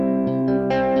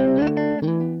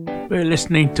You're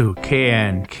listening to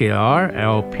KNKR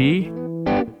LP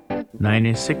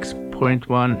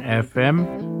 96.1 FM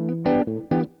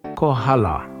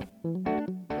Kohala.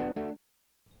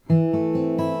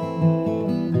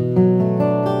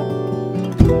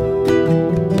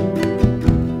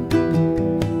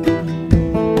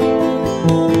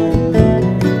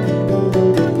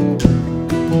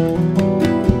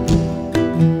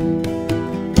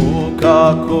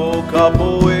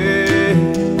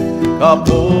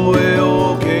 Kapoe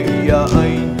o ke ia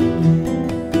aina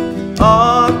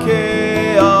a ke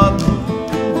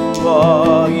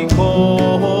atua I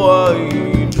koa I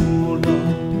luna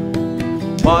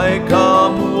mai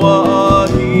ka mua a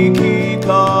hiki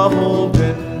ka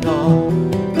hopena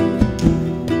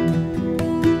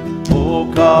o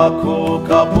kako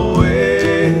kapoe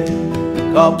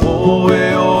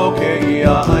o ke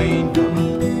ia aina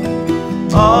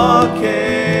a ke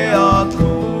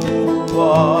atua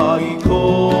I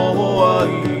koa I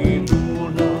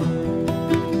luna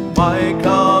mai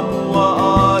ka mua a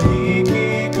hiki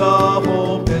ka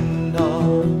hopena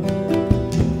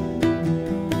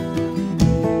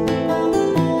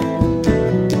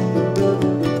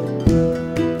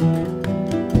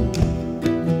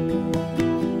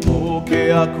o ke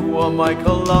akua mai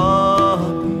ka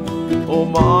lani o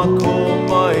mako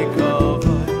mai ka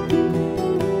vai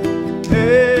e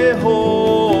ho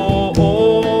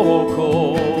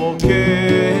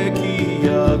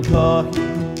kahi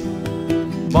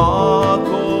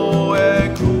mako e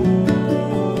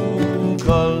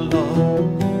kukala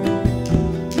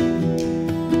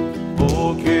o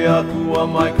ke akua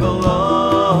mai ka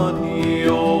lani o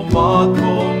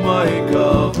mako mai ka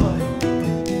vai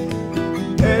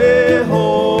e ho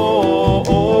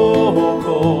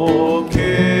ko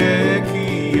ke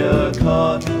kia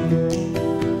kahi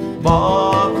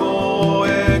mako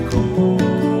e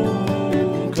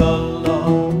kukala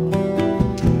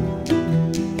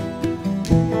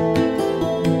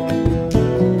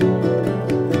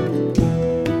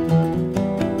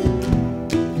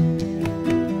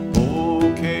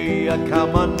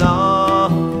kamana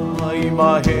I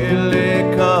mahele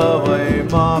ka vai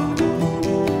mako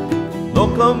no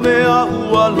ka mea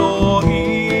ua lo'i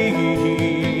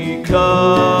ka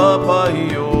pai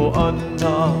o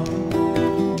ana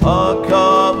a ka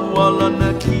ua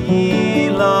lana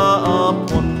kila a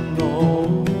pono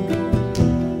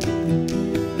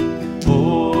o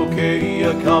ke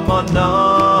ia kamana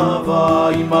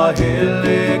vai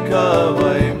mahele ka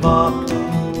vai mako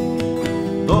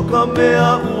no ka mea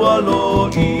ua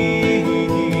lo'i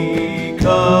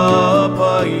ka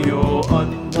pai o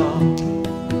ana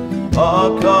a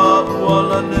ka ua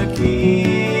lana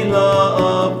kila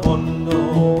a pono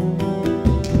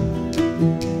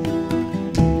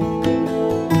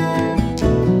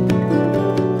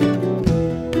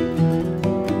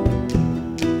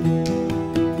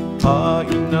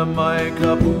haina mai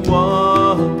ka pua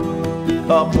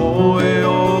ka poe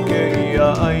o ke ia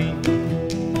aina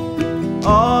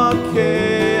a ke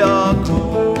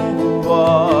akua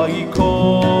I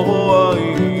koa I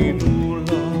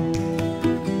lula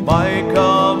mai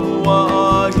ka mua a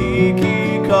hiki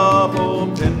ka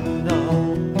hopena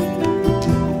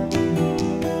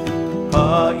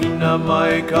haina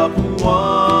mai ka pua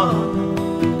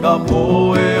ka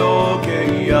poe o ke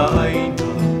ia aina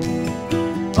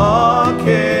a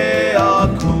ke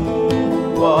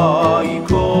akua I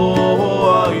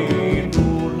koa I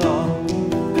lula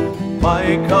mai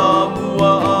ka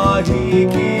mua a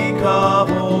hiki ka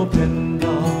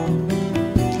hopena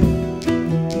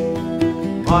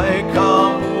mai ka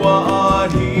mua a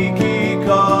hiki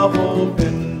ka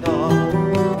hopena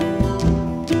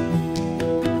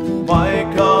mai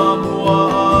ka mua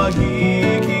a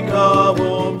hiki ka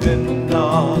hopena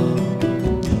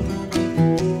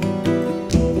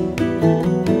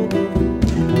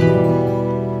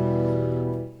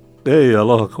Hey,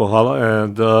 aloha kohala,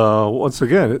 and once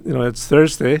again, it's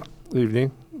Thursday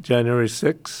evening, January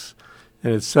 6th,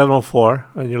 and it's 7:04,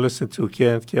 and you're listening to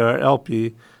KNKR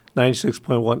LP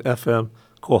 96.1 FM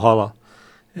Kohala,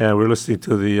 and we're listening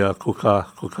to the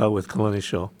Kuka with Kalani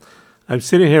show. I'm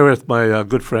sitting here with my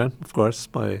good friend, of course,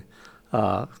 my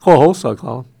co-host, I'll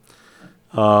call him,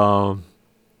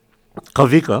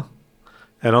 Kavika,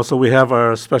 and also we have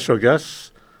our special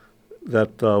guest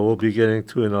that we'll be getting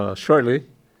to in shortly.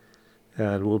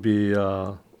 And he'll be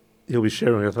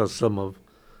sharing with us some of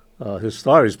his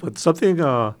stories. But something,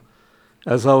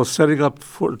 as I was setting up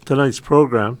for tonight's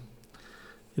program,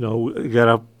 we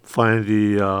gotta find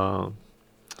the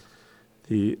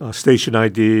station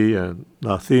ID and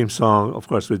theme song, of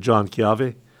course, with John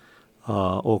Kiave,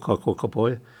 Oka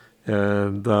Kokapoe,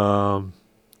 and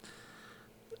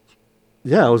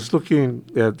yeah, I was looking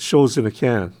at shows in a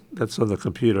can that's on the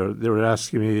computer. They were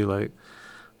asking me, like,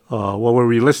 what were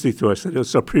we listening to? I said,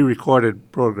 it's a pre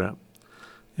recorded program,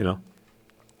 you know.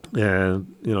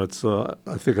 And, it's,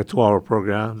 I think, a 2-hour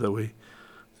program that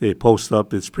they post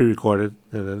up. It's pre recorded,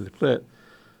 and then they play it.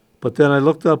 But then I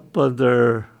looked up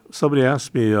under, somebody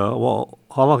asked me, well,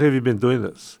 how long have you been doing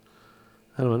this?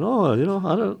 And I went,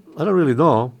 oh, I don't really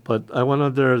know. But I went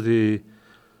under the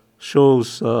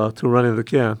shows to run in the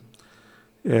can.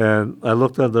 And I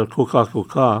looked under Kuka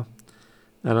Kuka,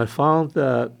 and I found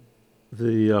that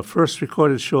the first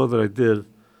recorded show that I did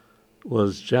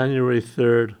was January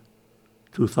 3rd,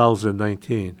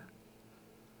 2019.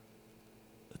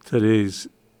 Today's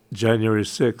January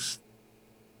 6th,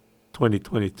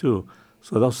 2022.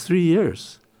 So that was 3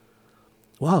 years.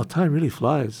 Wow, time really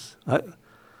flies. I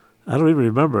don't even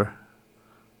remember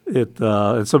it.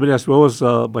 And somebody asked me, what was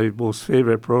my most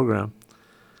favorite program?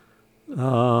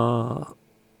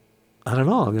 I don't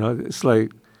know. It's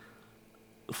like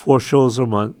 4 shows a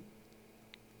month.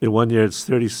 In 1 year, it's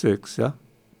 36, yeah,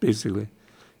 basically.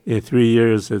 In 3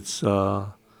 years, it's,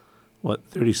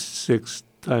 36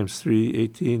 times 3,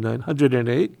 18,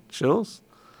 908 shows?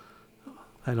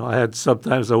 I know I had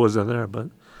sometimes I wasn't there,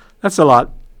 but that's a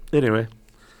lot. Anyway,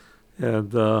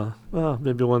 and, well,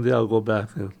 maybe one day I'll go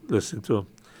back and listen to them.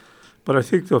 But I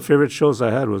think the favorite shows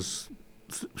I had was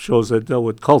shows that dealt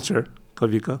with culture,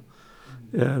 Kavika.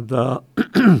 And, that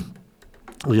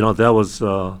was,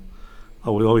 I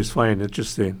would always find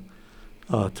interesting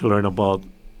to learn about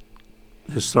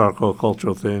historical,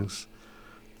 cultural things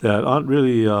that aren't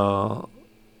really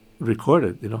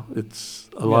recorded. It's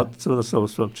a lot. Some of the stuff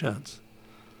was from chance.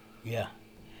 Yeah.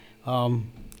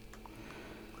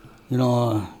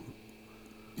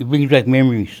 It brings back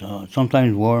memories.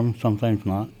 Sometimes warm, sometimes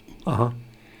not.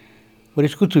 But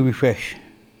it's good to refresh.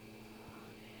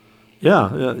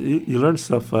 Yeah, you learn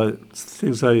stuff,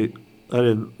 things I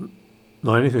didn't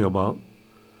know anything about.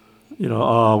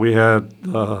 We had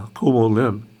Kumo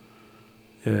Lim,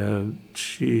 and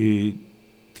she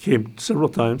came several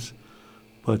times,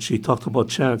 but she talked about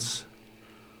chants,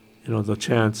 the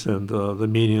chants and the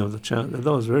meaning of the chant. And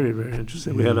that was very, very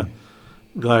interesting. We had a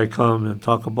guy come and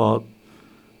talk about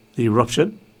the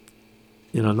eruption,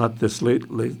 not this late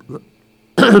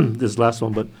this last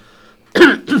one, but,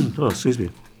 oh, excuse me,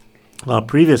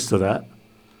 previous to that,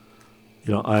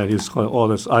 he's calling all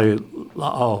this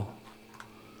La'ao.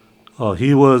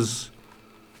 He was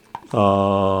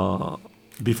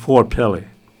before Pele.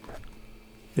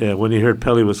 Yeah, when he heard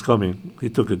Pele was coming, he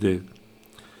took a dig.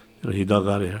 He dug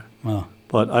out of here. Oh.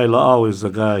 But Ai La'ao is the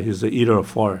guy, he's the eater of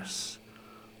forests.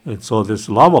 And so this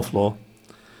lava flow,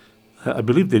 I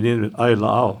believe they named it Ai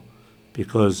La'ao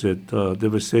because it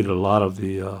devastated a lot of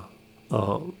the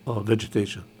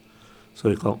vegetation. So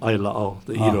they call him Ai La'ao,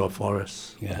 the eater of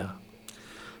forests. Yeah.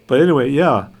 But anyway,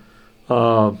 yeah.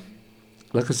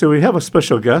 Like I said, we have a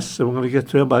special guest, and we're going to get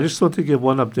to him. But I just want to give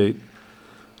one update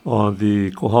on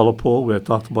the Kohala poll. We had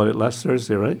talked about it last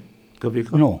Thursday, right,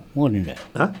 Kavika? No, more than that.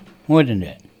 Huh? More than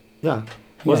that. Yeah.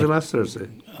 Was Yeah. it last Thursday?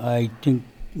 I think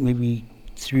maybe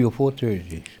 3 or 4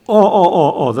 Thursdays.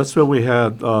 Oh. That's when we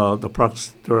had the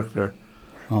parks director,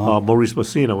 Uh-huh. Maurice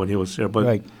Messina, when he was here. But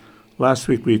Right. last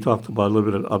week we talked about a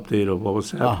little bit of an update of what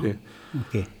was happening.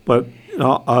 Okay. But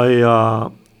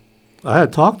I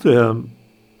had talked to him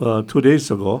 2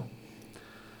 days ago,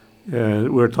 and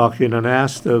we were talking, and I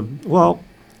asked him, well,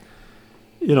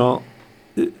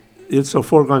 it's a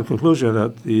foregone conclusion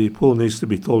that the pool needs to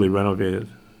be totally renovated.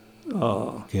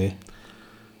 Okay.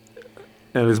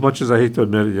 And as much as I hate to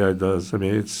admit it, yeah, it does. I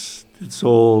mean, it's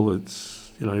old. It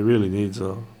really needs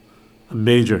a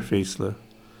major facelift.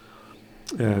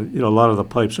 And a lot of the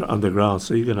pipes are underground,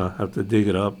 so you're gonna have to dig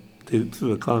it up, dig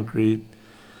through the concrete.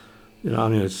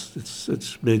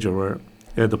 It's major work.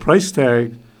 And the price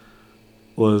tag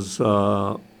was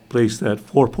placed at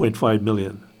 $4.5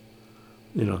 million,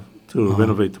 to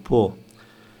renovate the pool.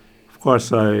 Of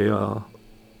course, I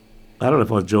don't know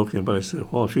if I was joking, but I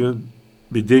said, well, if you're going to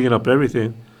be digging up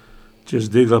everything,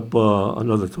 just dig up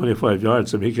another 25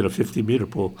 yards and make it a 50-meter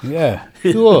pool. Yeah,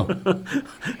 sure.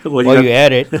 Well, While you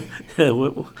at it.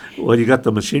 well, you got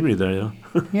the machinery there,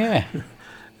 Yeah.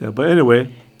 Yeah, but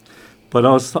anyway,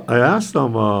 I asked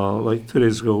them, like 2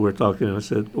 days ago, we were talking, and I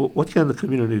said, what can the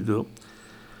community do?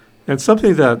 And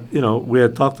something that, we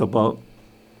had talked about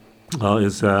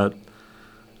is that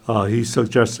he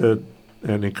suggested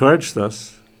and encouraged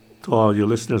us, to all your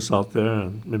listeners out there,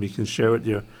 and maybe you can share with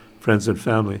your friends and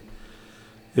family,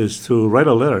 is to write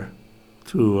a letter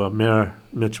to Mayor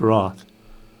Mitch Roth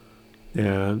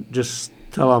and just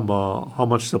tell him how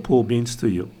much the pool means to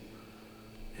you.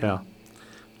 Yeah.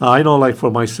 I know, like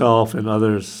for myself and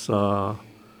others, other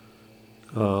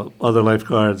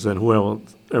lifeguards and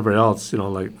whoever else,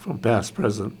 like from past,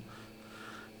 present,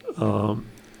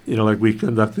 like we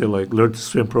conducted like learn to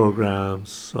swim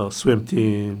programs, swim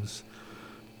teams.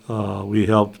 We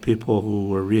helped people who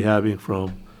were rehabbing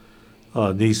from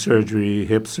knee surgery,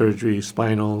 hip surgery,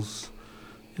 spinals,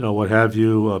 what have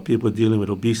you. People dealing with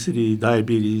obesity,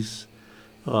 diabetes,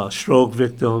 stroke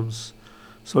victims.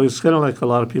 So it's kind of like a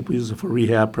lot of people use it for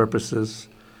rehab purposes.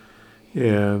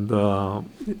 And,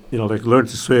 like learn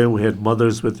to swim. We had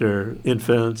mothers with their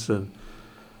infants. And,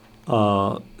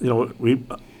 I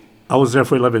was there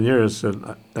for 11 years.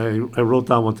 And I wrote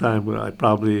down one time where I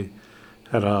probably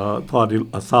had taught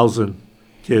 1,000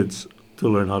 kids to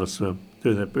learn how to swim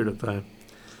during that period of time.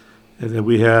 And then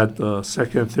we had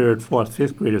second, third, fourth,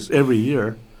 fifth graders every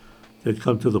year. They'd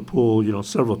come to the pool,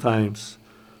 several times.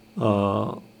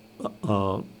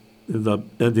 In the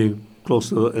ending, close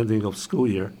to the ending of school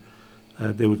year,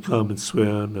 and they would come and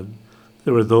swim. And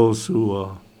there were those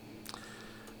who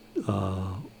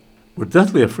were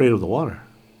deathly afraid of the water.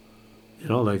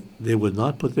 Like they would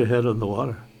not put their head in the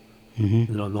water.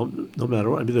 Mm-hmm. No matter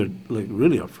what. I mean, they're like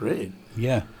really afraid.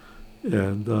 Yeah.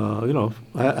 And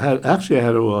I had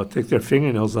to take their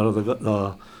fingernails out of the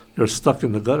gut. They're stuck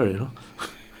in the gutter.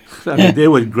 I mean, they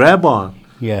would grab on.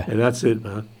 Yeah. And that's it,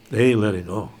 man. They ain't letting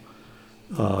go.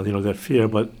 That fear.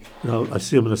 But I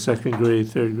see them in the second grade,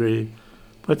 third grade.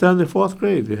 But then in the fourth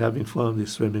grade, they're having fun, they're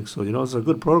swimming. So, it's a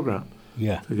good program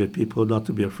Yeah. to get people not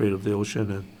to be afraid of the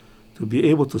ocean and to be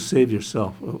able to save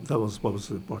yourself. That was what was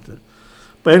important.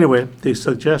 But anyway, they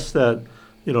suggest that,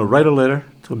 write a letter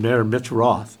to Mayor Mitch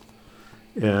Roth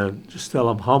and just tell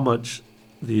him how much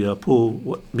the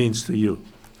pool means to you.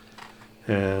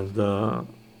 And,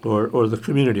 or the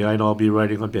community. I know I'll be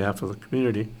writing on behalf of the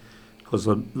community, because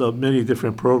the many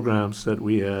different programs that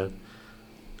we had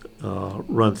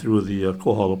run through the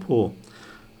Kohala pool.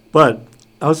 But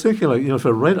I was thinking, like, if I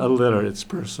write a letter, it's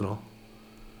personal,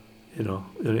 and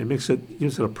it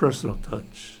gives it a personal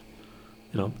touch.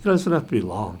 It doesn't have to be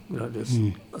long, just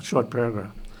a short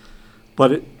paragraph.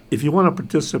 But if you want to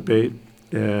participate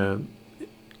and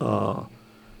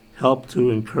help to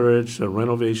encourage the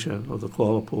renovation of the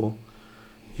Kohala pool,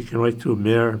 you can write to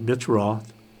Mayor Mitch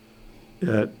Roth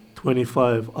at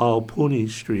 25 Aupuni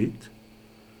Street,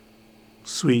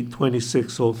 Suite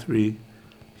 2603,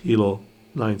 Hilo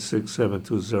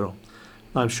 96720.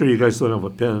 I'm sure you guys don't have a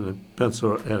pen and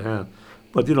pencil at hand,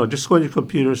 but just go on your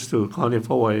computers to County of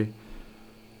Hawaii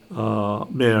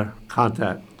Mayor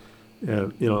Contact,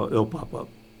 and it'll pop up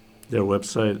their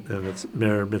website, and it's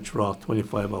Mayor Mitch Roth,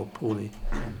 25 Aupuni,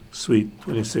 Suite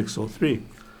 2603,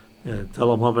 and tell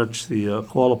them how much the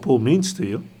Kohala pool means to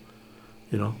you,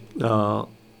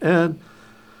 and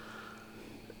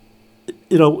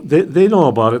they know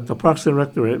about it. The Parks and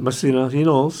Rectorate, Messina, he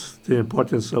knows the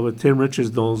importance of it. Tim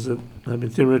Richards knows it. I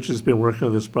mean, Tim Richards has been working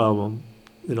on this problem,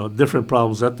 different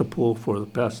problems at the pool for the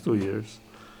past 2 years.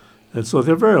 And so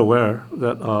they're very aware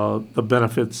that the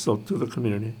benefits to the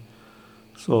community.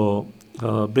 So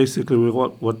basically, we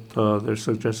want what they're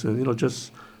suggesting,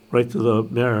 just write to the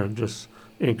mayor and just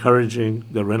encouraging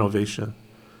the renovation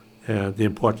and the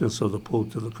importance of the pool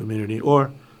to the community, or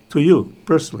to you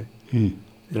personally,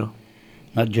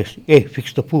 Not just, hey,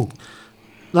 fix the pool.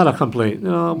 Not a complaint.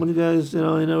 When you guys, you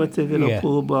never take in a Yeah.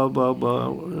 pool, blah, blah, blah.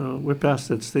 We're past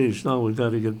that stage now. We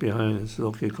got to get behind it and say,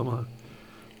 okay, come on.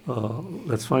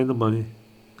 Let's find the money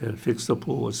and fix the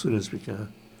pool as soon as we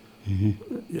can.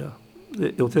 Mm-hmm. Yeah.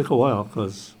 It'll take a while,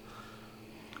 because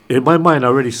in my mind, I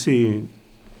already see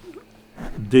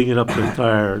digging up the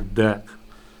entire deck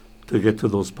to get to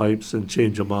those pipes and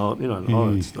change them out, and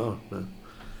all that stuff, man.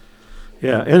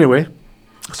 Yeah, anyway.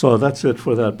 So that's it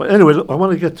for that. But anyway, I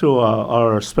want to get to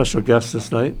our special guest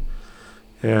this night.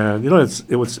 And, it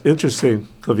was interesting,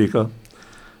 Kavika,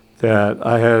 that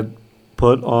I had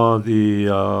put on the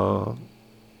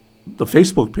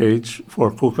Facebook page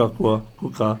for Kuka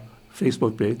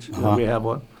Facebook page. Uh-huh. We have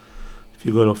one. If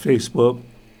you go to Facebook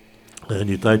and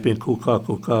you type in Kuka,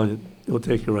 it'll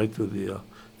take you right to the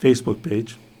Facebook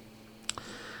page.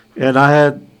 And I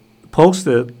had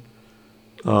posted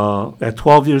at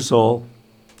 12 years old,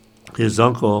 his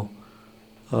uncle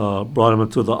brought him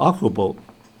into the aqua boat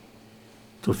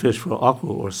to fish for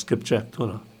aqua or skipjack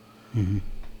tuna. Mm-hmm.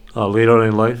 Later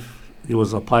in life, he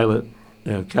was a pilot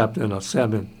and captain of a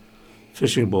salmon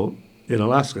fishing boat in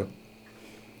Alaska.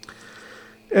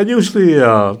 And usually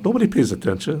nobody pays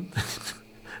attention.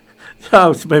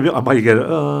 Maybe I might get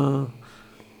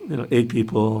 8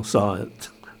 people saw it.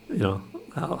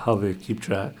 How they keep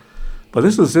track. But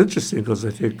this was interesting, because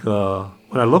I think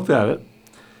when I looked at it,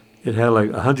 it had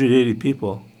like 180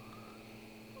 people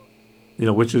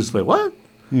which is like, what?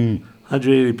 Mm.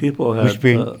 180 people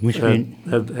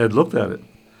had looked at it.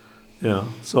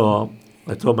 So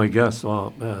I told my guests,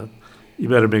 "Oh man, you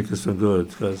better make this one good."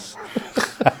 Because,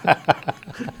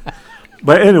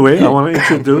 but anyway, I want to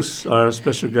introduce our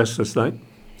special guest this night.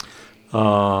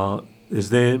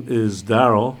 His name is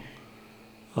Darryl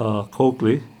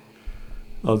Coakley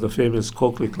of the famous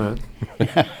Coakley clan.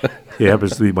 He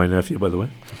happens to be my nephew, by the way.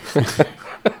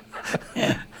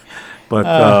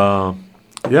 But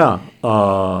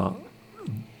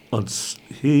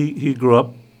he grew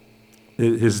up.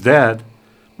 His dad,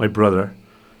 my brother,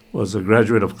 was a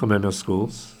graduate of Kamehameha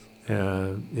schools,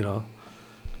 and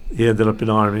he ended up in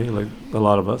the army like a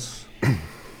lot of us.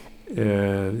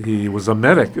 And he was a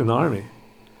medic in the army.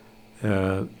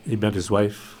 And he met his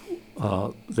wife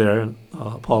there,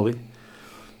 Polly,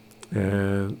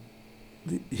 and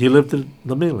he lived in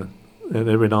the mainland, and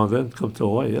every now and then come to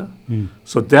Hawaii. Yeah. Mm.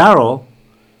 So Darryl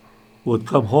would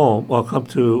come home, or come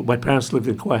to. My parents lived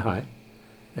in Kauai High.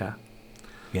 Yeah.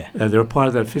 Yeah. And they were part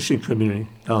of that fishing community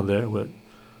down there with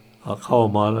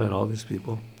Kawamata and all these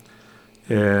people.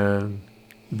 And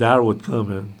Darryl would come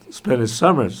and spend his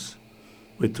summers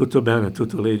with Tutu Man and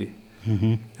Tutu Lady.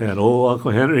 Mm-hmm. And old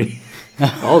Uncle Henry.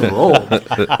 All old.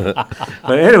 But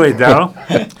anyway, Darryl,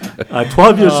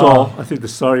 12 years old, I think the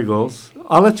story goes.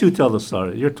 I'll let you tell the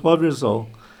story. You're 12 years old,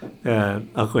 and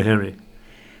Uncle Henry.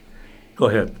 Go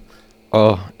ahead.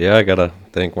 Oh, yeah, I got to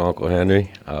thank my Uncle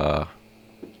Henry. I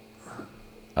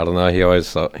don't know, he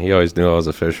always knew I was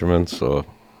a fisherman, so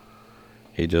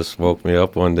he just woke me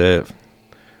up one day.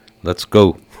 Let's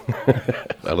go.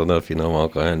 I don't know if you know my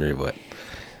Uncle Henry, but...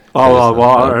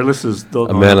 Our listeners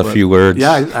don't know. A man of few words.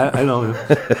 Yeah, I know him.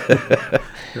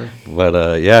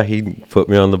 But, he put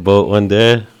me on the boat one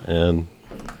day, and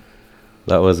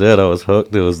that was it. I was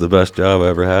hooked. It was the best job I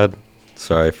ever had.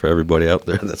 Sorry for everybody out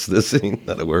there that's listening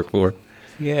that I work for.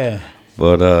 Yeah.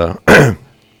 But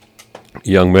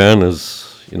young man is,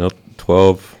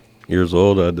 12 years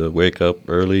old. I had to wake up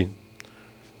early.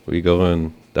 We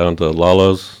go down to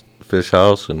Lala's fish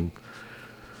house and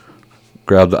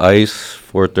grab the ice,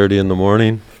 4:30 in the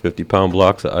morning, 50-pound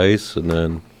blocks of ice, and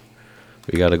then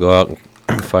we got to go out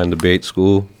and find the bait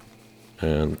school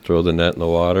and throw the net in the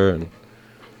water and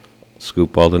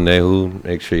scoop all the nehu,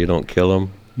 make sure you don't kill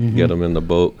them, get them in the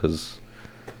boat because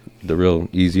they're real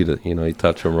easy to, you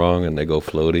touch them wrong and they go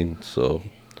floating, so.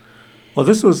 Well,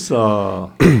 this was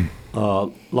Lala.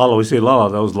 We say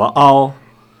Lala. That was La'au.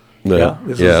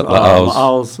 This is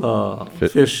La'au's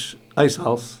fish ice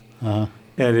house. Uh-huh.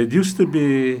 And it used to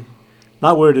be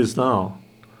not where it is now.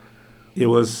 It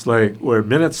was like where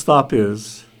Minute Stop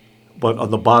is, but on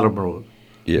the bottom road.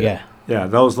 Yeah. Yeah,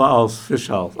 that was La'au's fish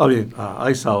house.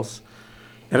 Ice house.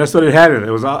 And that's what it had in it.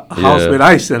 It was a house with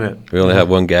ice in it. We only have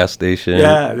one gas station.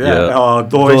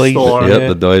 Doi store. Yep,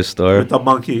 the Doi store. With the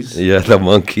monkeys. Yeah, the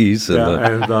monkeys. And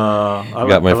I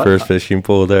got my first fishing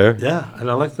pole there. Yeah, and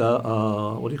I like the,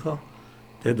 what do you call it?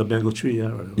 They had the mango tree, yeah.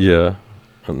 Right. Yeah,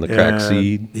 and the crack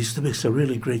seed. They used to make some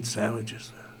really great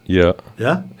sandwiches there. Yeah.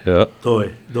 Yeah? Yeah.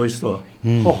 Doi store.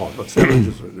 Oh, the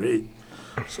sandwiches were great.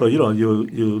 So,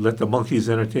 you let the monkeys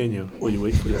entertain you while you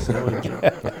wait for your sandwich.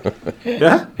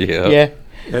 Yeah? Yeah. Yeah.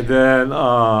 And then,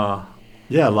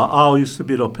 La'au used to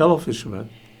be the Opelo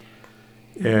fisherman.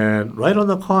 And right on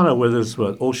the corner where there's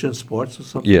Ocean Sports or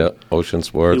something. Yeah, Ocean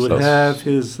Sports. He would have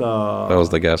his... that was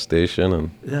the gas station.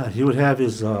 And yeah, he would have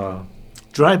his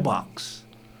dry box.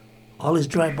 All his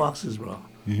dry boxes, bro.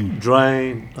 Mm-hmm.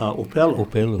 Drying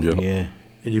Opelo. Yeah.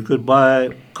 And you could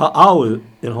buy... Ka'au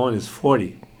in Hawaii is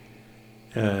 40.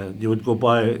 And you would go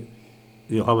buy,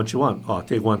 how much you want. Oh,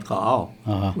 take one Ka'au,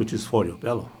 which is 40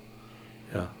 Opelo.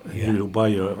 Yeah. And you buy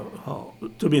your...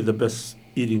 to me, the best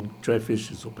eating dry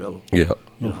fish is Opelo. Yeah.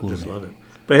 I just love it.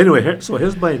 But anyway, so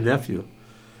here's my nephew.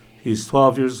 He's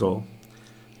 12 years old.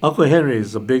 Uncle Henry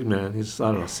is a big man. He's,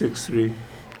 6'3".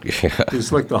 Yeah.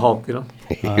 He's like the Hulk, not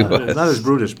as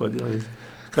brutish, but he's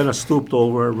kind of stooped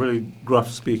over, really gruff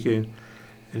speaking.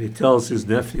 And he tells his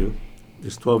nephew,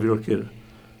 this 12-year-old kid,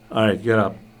 all right, get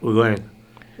up. We're going.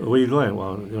 Where are you going?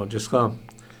 Well, just come.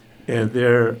 And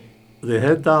they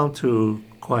head down to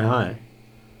Kauai High.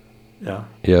 Yeah.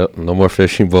 Yeah, no more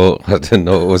fishing boat. I didn't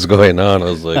know what was going on. I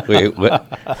was like, wait, what?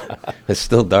 It's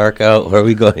still dark out. Where are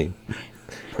we going?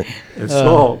 And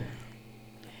so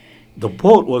the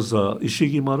boat was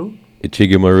Ishigimaru.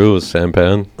 Ichigimaru was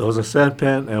sampan. It was a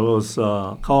sampan, and it was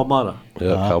Kawamata.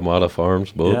 Yeah, Kawamata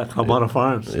Farms boat. Yeah, Kawamata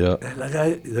Farms. Yeah. And that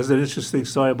guy, there's an interesting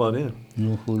story about him,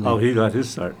 How he got his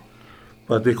start.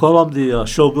 But they call him the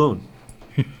Shogun,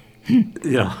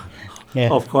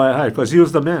 of Kauai High, because he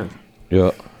was the man. Yeah.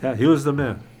 Yeah, he was the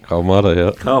man. Kawamata, yeah.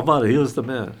 Kawamata, he was the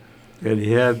man. and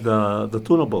he had the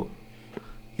tuna boat,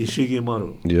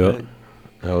 Ishigimaru. Yeah. right?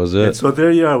 That was And it. so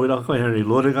there you are with Uncle Henry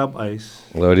loading up ice.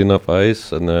 Loading up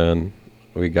ice, and then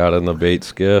we got in the bait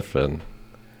skiff, and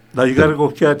Now you got to go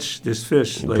catch this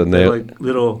fish, like The they're nail- like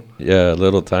little, yeah,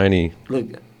 little tiny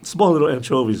like small little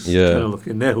anchovies, Yeah. kind of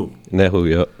looking nehu. nehu.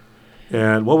 Yep.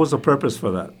 And what was the purpose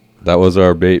for that? That was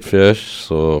our bait fish,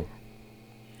 so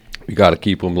you got to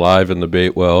keep them live in the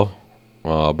bait well.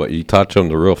 But you touch them,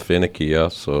 they're real finicky, yeah.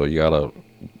 So you got to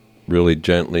really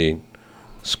gently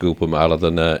scoop them out of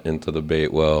the net into the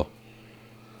bait well.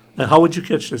 And how would you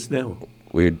catch this nehu?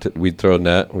 We'd throw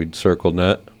net, we'd circle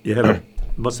net. You had a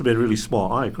must have been really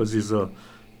small eye because he's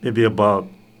maybe about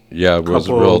Yeah, it was a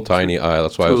Couple, real tiny eye.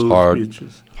 That's why it was 2-3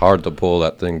 inches. hard to pull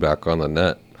that thing back on the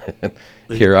net.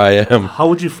 Here I am. How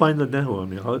would you find the nehu? I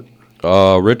mean,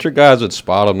 how, Richard guys would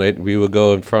spot them. We would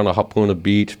go in front of Hapuna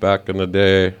Beach back in the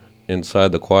day,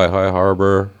 inside the Kauai High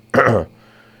Harbor,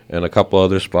 and a couple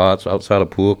other spots outside of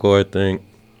Puako, I think.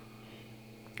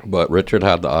 But Richard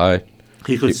had the eye.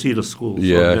 he could see the schools. on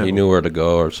Yeah, nehu. he knew where to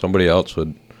go, or somebody else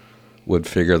would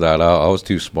figure that out. I was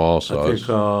too small, so I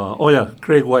think,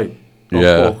 Craig White. of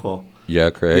Yeah. Puako. yeah,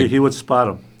 Craig. He would spot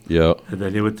them, Yeah, and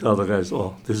then he would tell the guys,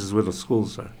 "Oh, this is where the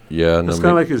schools are." yeah, and That's then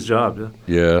kind of like his job, yeah.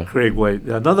 yeah, Craig White,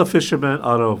 another fisherman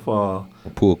out of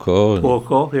Puako. and-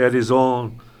 Puako. He had his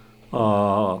own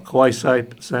Kauai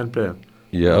sandpan,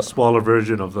 Yeah, a smaller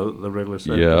version of the regular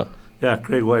sandpan. yeah, Yeah,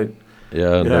 Craig White.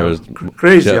 yeah. And Yeah, there was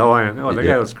crazy Jeff- Hawaiian. Oh, that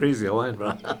yeah. guy was crazy Hawaiian,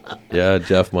 bro. yeah,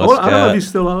 Jeff I don't know if Muscat. he's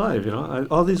still alive,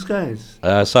 all these guys.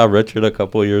 I saw Richard a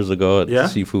couple years ago at Yeah?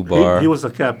 Seafood Bar. He was the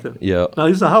captain. Yeah, No,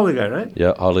 he's a Holly guy, right?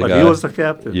 yeah, Holly But guy. he was the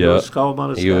captain. Yeah. He was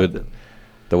Kawamana's He would- captain.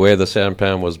 The way the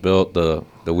sampan was built, the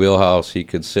wheelhouse, he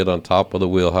could sit on top of the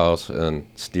wheelhouse and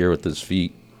steer with his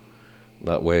feet.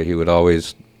 That way he would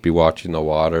always be watching the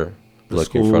water, The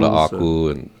looking for the schools, aku,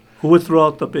 and Who would throw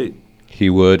out the bait? he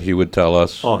would tell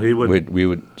us. Oh, he would. We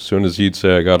would, as soon as he'd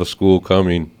say, I got a school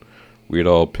coming, we'd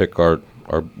all pick our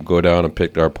go down and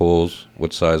pick our poles,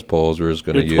 what size poles we was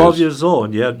going to You're 12 use. years old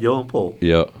and you had your own pole.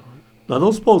 Yeah. Now,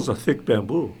 those poles are thick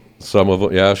bamboo. Some of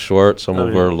them, yeah, short, some I of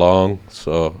them mean- are long,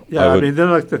 so Yeah, I, would, mean, they're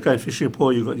like the kind of fishing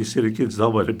pole you see the kids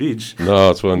down by the beach. no,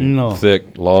 it's one No. thick,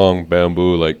 long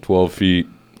bamboo, like 12 feet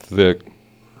thick.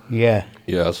 Yeah.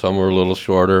 Yeah, some were a little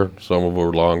shorter, some of them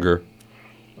were longer.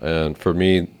 And for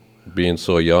me, being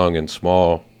so young and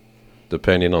small,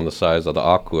 depending on the size of the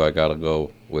aku, I got to go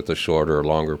with a shorter or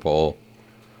longer pole.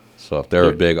 So if they're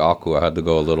a big aku, I had to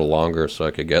go a little longer so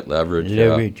I could get leverage.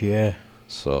 Leverage, yeah.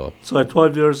 So, So at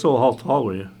 12 years old, how tall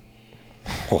were you?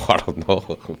 I don't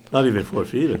know. Not even 4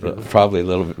 feet. I think. Probably a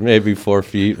little bit, maybe 4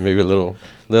 feet, maybe a little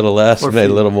less, 4 maybe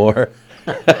feet. a little more.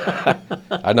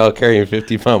 I know carrying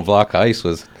 50-pound block ice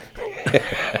was,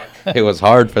 it was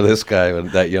hard for this guy when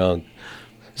that young.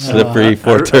 Slippery,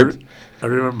 I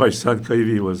remember my son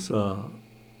Kaivi he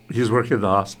was working in the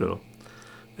hospital,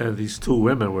 and these two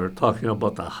women were talking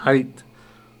about the height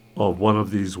of one of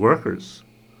these workers.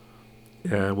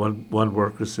 And one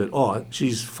worker said, "Oh,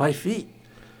 she's 5 feet."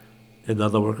 And the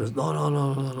other worker said,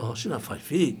 No, she's not 5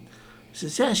 feet. He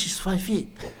says, "Yeah, she's 5 feet."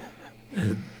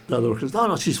 And the other worker says,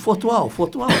 No, she's 4'12",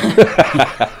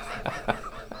 4'12".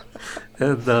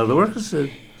 And the worker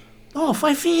said, "No,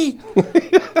 5 feet.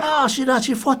 Oh, she's not,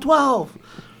 she's 4'12".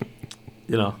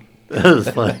 You know, it was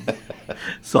funny.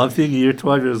 So I'm thinking you're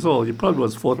 12 years old. You probably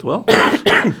was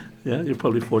 4'12". Yeah, you're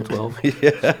probably 4'12".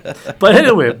 Yeah. But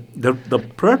anyway, the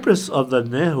purpose of the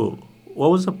nehu,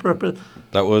 what was the purpose?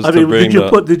 That was I to mean, bring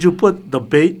did you put the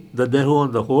bait, the nehu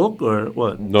on the hook, or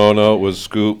what? No, it was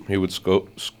scoop. He would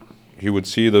he would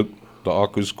see the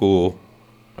aku school,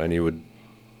 and he would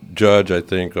judge, I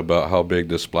think, about how big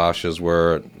the splashes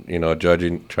were. You know,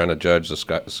 trying to judge the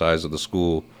size of the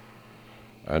school,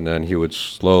 and then he would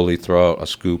slowly throw out a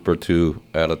scoop or two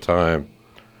at a time.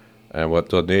 And what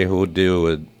the nehu would do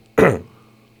would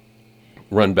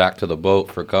run back to the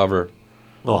boat for cover.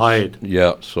 Oh, hide.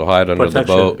 Yeah, so hide under the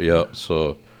Protection. boat. Yeah,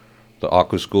 so the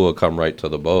aku school would come right to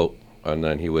the boat, and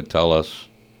then he would tell us,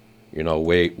 you know,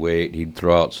 wait. He'd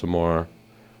throw out some more,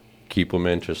 keep them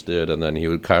interested, and then he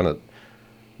would kind of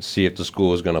see if the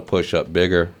school was going to push up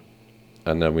bigger.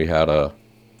 And then we had a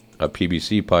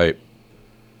PVC pipe,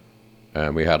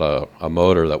 and we had a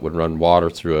motor that would run water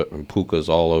through it, and pukas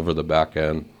all over the back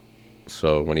end.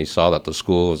 So when he saw that the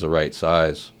school was the right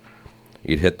size,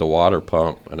 he'd hit the water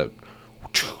pump, and it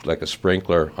like a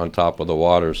sprinkler on top of the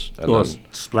waters. And It then, was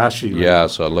splashing. yeah,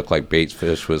 so it looked like bait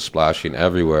fish was splashing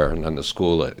everywhere, and then the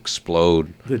school would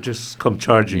explode. They just come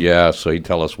charging. Yeah, so he'd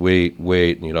tell us, wait,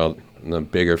 you know, and then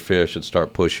bigger fish would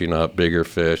start pushing up, bigger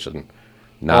fish, and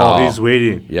now Oh, he's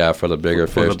waiting. yeah, for the bigger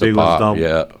For the fish to big ones pop. down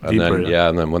Yeah, and deeper, then yeah.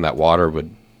 and then when that water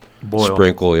would Boil.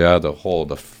 sprinkle, yeah,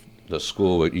 the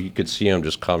school. You could see them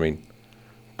just coming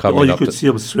Oh, you up. could see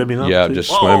them swimming up? Yeah, too?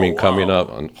 just Oh, swimming, wow. coming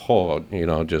up,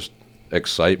 and just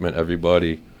excitement.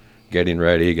 Everybody getting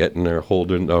ready, getting there,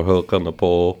 holding the hook on the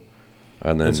pole,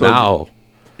 and then And so- now,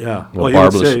 Yeah. well,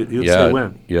 Well, he would yeah, say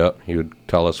when. yeah, he would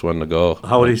tell us when to go.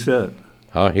 How would he say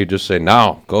it? He'd just say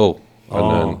now, go, and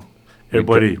Oh, then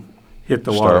everybody hit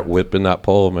the start water. whipping that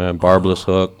pole, man. Barbless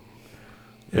hook,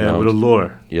 Yeah, know, with a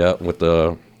lure. yeah, with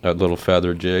that little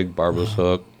feather jig, barbless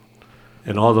hook,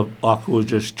 And all the aku was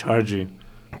just charging.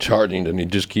 charging, and you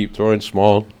just keep throwing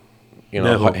small,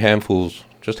 Never. handfuls,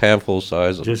 just handful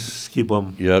size. Just keep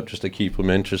them. Yep, just to keep them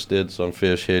interested. Some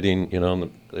fish hitting, and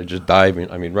they're just diving.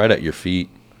 I mean, right at your feet.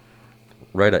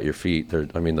 Right at your feet.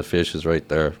 The fish is right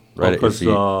there, right at your Because feet.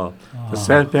 the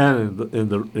sampan in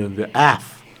the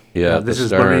aft. Yeah, This the is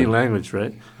stern. marine language,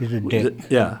 right? There's a deck.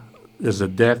 Yeah. There's a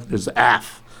deck. There's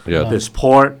aft. Yeah. There's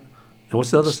port. And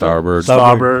what's the other Starboard. stuff?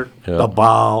 Starboard. Yeah. The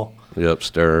bow. Yep,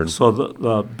 stern. So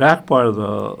the back part of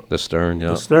The stern,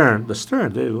 yeah. the stern,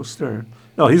 there you go, stern.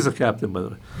 No, he's the captain, by the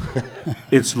way.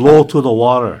 It's low to the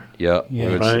water. Yeah,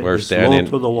 Yeah. Right, we're it's low standing.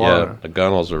 to the water. Yeah, the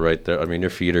gunnels are right there. I mean, your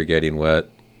feet are getting wet.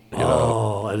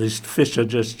 Oh, and these fish are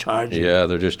just charging. Yeah,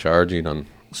 they're just charging on.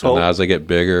 So- And as they get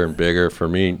bigger and bigger, for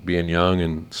me being young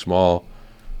and small,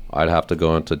 I'd have to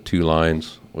go into two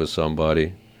lines with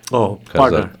somebody. Oh,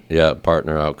 'Cause partner.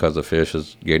 partner out because the fish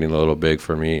is getting a little big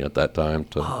for me at that time.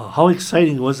 To How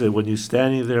exciting was it when you're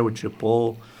standing there with your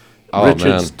pole, Oh,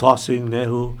 Richard's man. tossing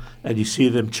Nehu, and you see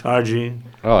them charging?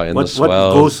 and What the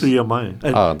swells. goes through your mind?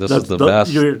 And Oh, this is the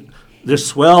best. The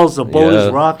swells, the boat is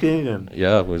Yeah. rocking, and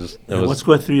Yeah, it was. and what's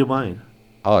going through your mind?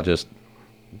 Just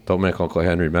don't make Uncle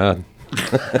Henry mad.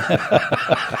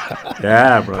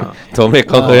 Yeah, bro. Don't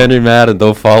make Uncle Henry mad and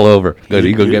don't fall over because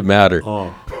he gonna get madder.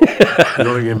 Oh, you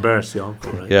don't embarrass the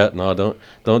uncle, right? Yeah, no,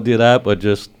 don't do that. But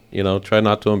just try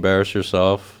not to embarrass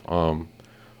yourself.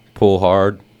 Pull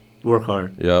hard. Work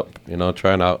hard. Yep.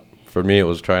 Try not. For me, it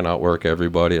was trying to outwork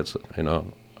everybody. It's trying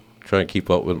to keep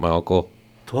up with my uncle.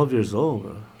 12 years old,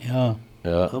 bro. Yeah.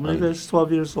 Yeah. How many and- guys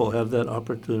 12 years old have that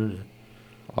opportunity?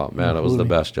 Oh man, it was the Including-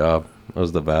 best job. It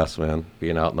was the best, man.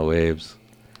 Being out in the waves.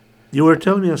 You were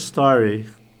telling me a story.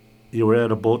 You were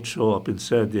at a boat show up in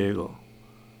San Diego.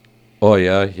 Oh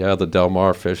yeah, the Del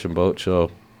Mar Fish and Boat Show,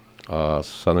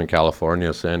 Southern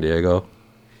California, San Diego,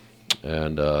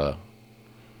 and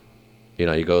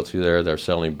you go through there. They're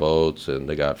selling boats, and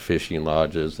they got fishing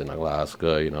lodges in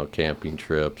Alaska. Camping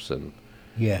trips, and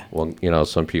Yeah.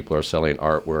 some people are selling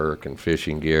artwork and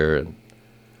fishing gear. And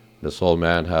this old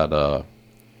man had the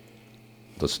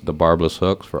barbless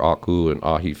hooks for aku and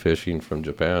ahi fishing from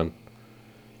Japan.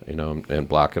 And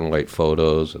black and white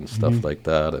photos and stuff like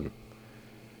that. And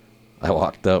I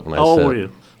walked up and I How old said, were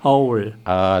you? How old were you?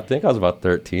 I think I was about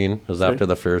 13. It was after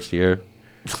the first year.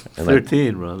 And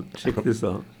 13, bro. Check this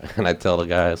out. and I tell the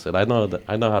guy, I said, I know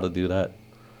how to do that.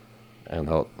 And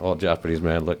the old Japanese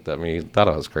man looked at me, thought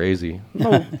I was crazy.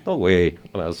 No way.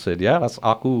 And I said, yeah, that's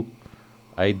aku.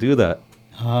 I do that.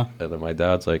 Uh-huh. And then my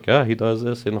dad's like, yeah, he does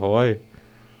this in Hawaii.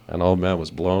 And the old man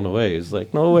was blown away. He's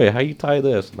like, no way, how you tie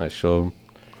this? And I show him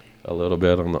a little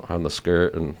bit on the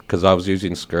skirt. And because I was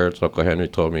using skirts, Uncle Henry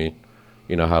told me,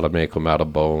 how to make them out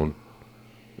of bone.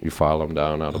 You file them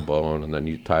down out of bone, and then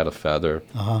you tie the feather.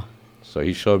 Uh-huh. So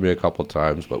he showed me a couple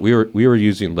times. But we were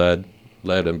using lead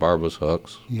and barbless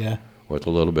hooks Yeah. with a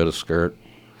little bit of skirt.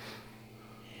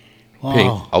 Wow.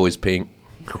 Pink, always pink.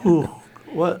 Ooh,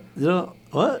 what?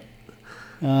 What?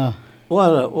 Uh,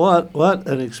 What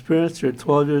an experience. You're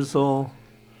 12 years old.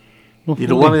 no You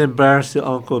don't want to fooling. embarrass your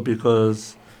uncle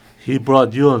because he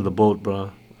brought you on the boat,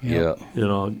 bro. Yeah. You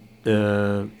know,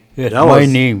 Yes, that my was-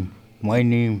 name. My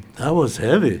name. that was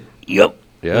heavy. Yep.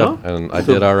 Yeah, Yeah? and I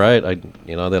So- did all right.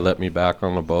 They let me back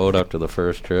on the boat after the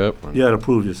first trip. And, You had to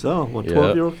prove yourself. A Yeah.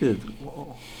 12-year-old kid.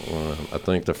 I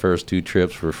think the first 2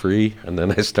 trips were free, and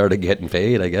then I started getting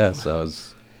paid. I guess I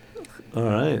was. All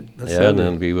right. That's Yeah, heavy. and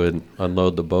then we would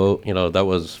unload the boat. That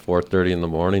was 4:30 in the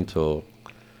morning till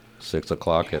 6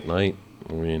 o'clock at night.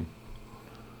 I mean,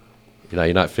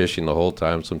 you're not fishing the whole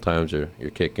time. Sometimes you're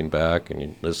kicking back and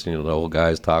you're listening to the old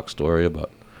guys talk story about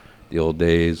the old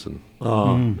days and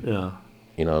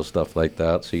Yeah. stuff like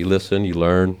that. So you listen, you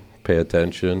learn, pay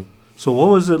attention. So what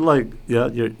was it like? Yeah,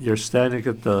 you're standing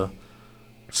at the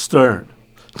stern.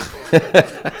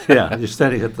 Yeah, you're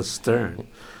standing at the stern,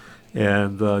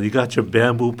 and you got your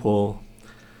bamboo pole,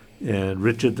 and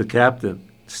Richard, the captain,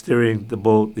 steering the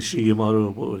boat, the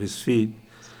Shigemaru boat with his feet,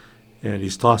 and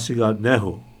he's tossing out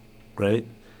Nehu, right?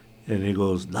 And he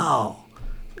goes, now,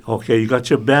 okay, you got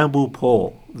your bamboo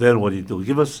pole. Then what do you do?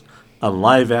 Give us a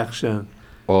live action.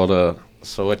 Well,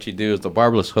 So what you do is the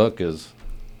barbless hook is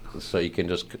so you can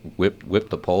just whip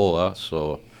the pole out.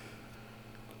 So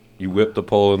you whip the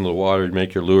pole into the water, you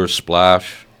make your lure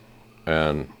splash,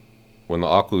 and when the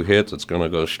aku hits, it's gonna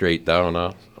go straight down.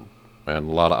 And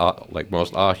a lot of like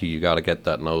most ahi, you got to get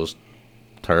that nose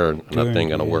turn, and that thing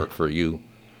gonna work for you.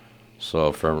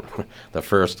 So from the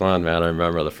first one, man, I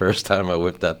remember the first time I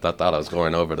whipped that, I thought I was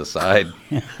going over the side.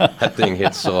 That thing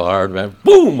hit so hard, man.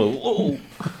 Boom! Whoa.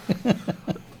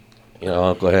 You know,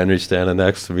 Uncle Henry standing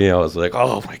next to me, I was like,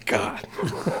 oh my God.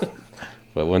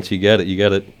 But once you get it, you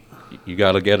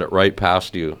got to get it right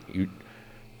past you.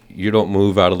 You don't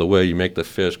move out of the way. You make the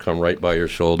fish come right by your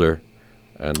shoulder.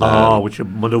 And then, with your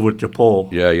maneuver with your pole.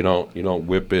 yeah, you don't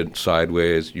whip it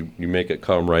sideways. You make it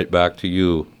come right back to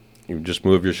you. You just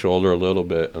move your shoulder a little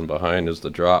bit, and behind is the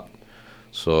drop.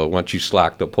 So once you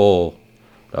slack the pole,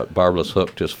 that barbless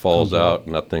hook just falls out,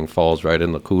 and that thing falls right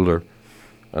in the cooler.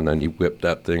 And then you whip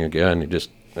that thing again.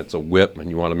 It's a whip, and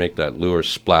you want to make that lure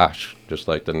splash, just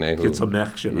like the Nehu. Get some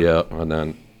action. Yeah, and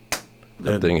then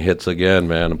that thing hits again,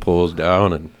 man, and pulls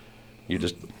down, and you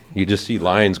just see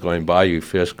lines going by you,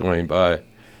 fish going by.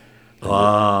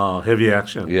 Heavy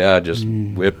action. Yeah, just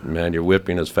whip, man. You're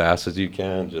whipping as fast as you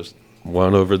can, just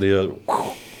one over the other.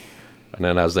 And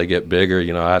then as they get bigger,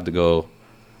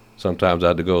 sometimes I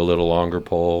had to go a little longer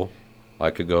pole. I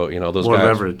could go, those More guys.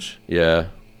 leverage. Yeah.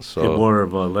 Get So, more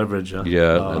of a leverage.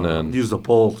 Yeah, and then use the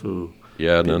pole to.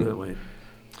 yeah, and get then that way.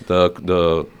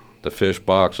 the fish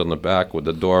box on the back with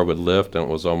the door would lift, and it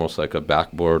was almost like a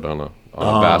backboard on a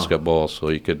basketball, so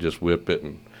you could just whip it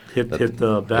and Hit the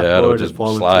backboard. yeah, it'll and just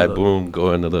fall slide, into the, boom,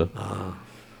 go into the.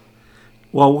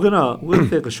 Well, we're gonna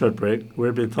take a short break.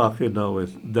 We've been talking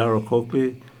with Daryl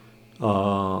Coakley,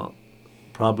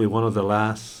 probably one of the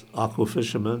last aqua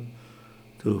fishermen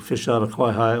to fish out of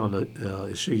Kauai High on the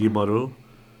Ishigi Maru.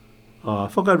 I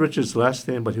forgot Richard's last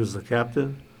name, but he was the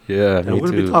captain. Yeah, And me we're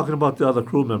going to be too. talking about the other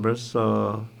crew members.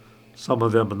 Some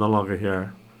of them are no longer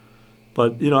here.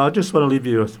 But, I just want to leave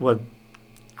you with one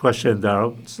question,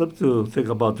 Daryl. Something to think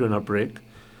about during our break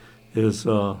is,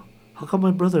 how come my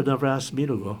brother never asked me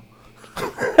to go?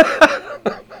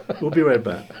 We'll be right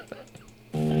back.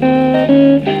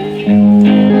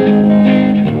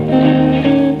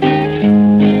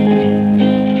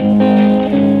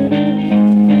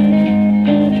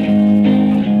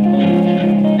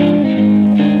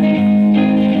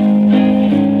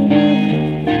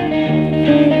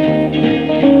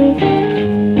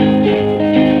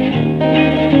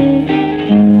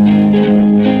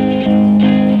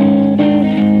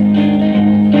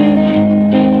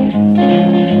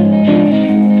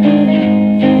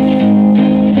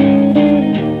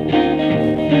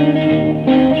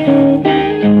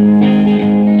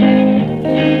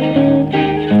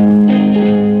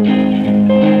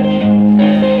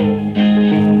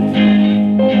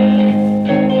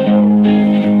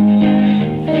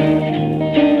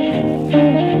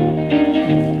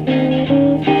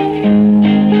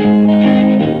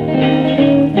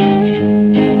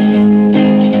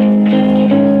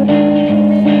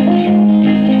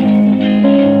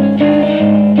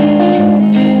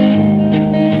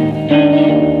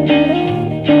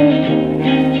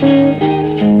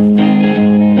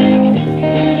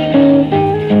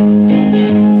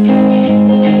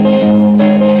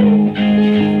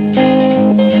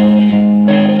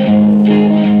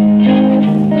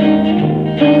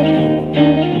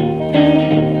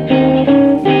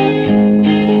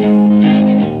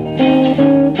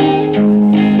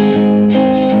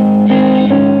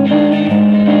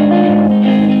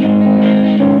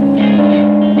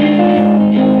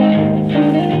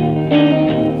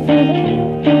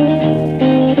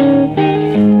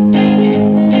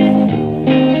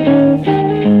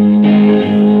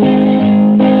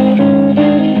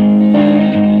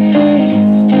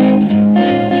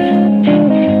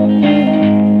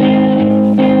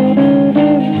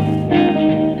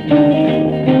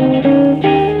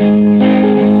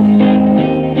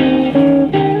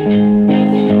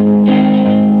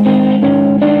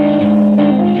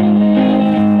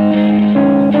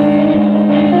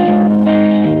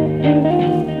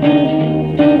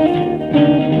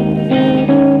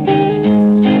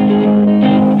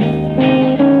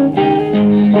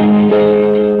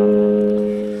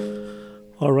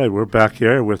 Back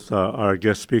here with our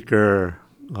guest speaker,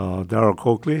 Daryl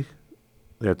Coakley.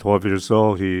 At 12 years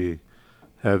old, he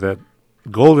had that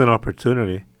golden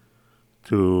opportunity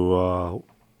to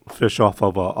fish off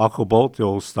of a aqua boat, the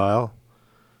old style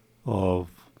of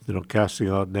casting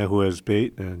out nehu as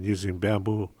bait and using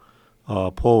bamboo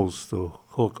poles to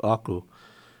hook aku.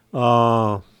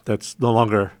 That's no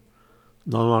longer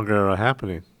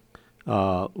happening.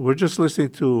 We're just listening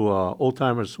to Old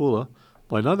Timers Hula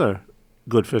by another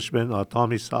good fisherman,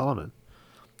 Tommy Solomon.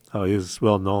 He's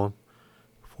well known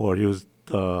for he was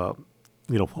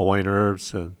Hawaiian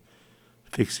herbs and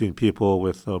fixing people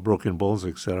with broken bones,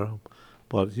 etc.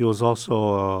 But he was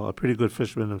also a pretty good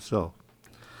fisherman himself.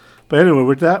 But anyway,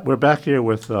 we're back here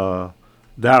with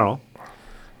Daryl,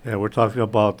 and we're talking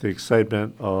about the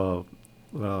excitement of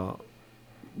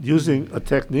using a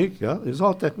technique. Yeah, it's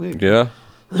all technique. Yeah.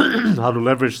 How to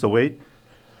leverage the weight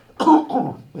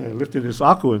and lifting this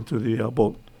aku into the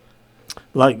boat.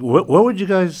 Like, where would you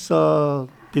guys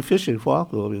be fishing for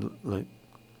aku? I mean, like,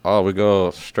 Oh, we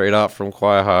go straight out from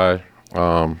Kauai High.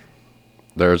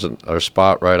 There's a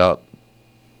spot right out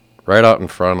in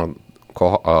front of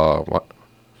Kauai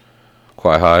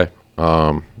High.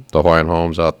 The Hawaiian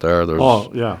Homes out there. There's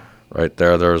yeah, right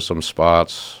there. There's some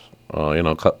spots.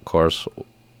 Of course,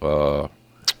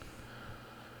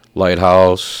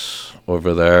 Lighthouse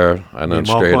over there, and then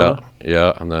straight Maupana? up.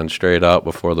 Yeah, and then straight out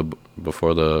before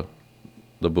the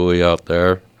buoy out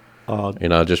there.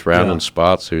 Just random yeah.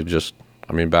 spots.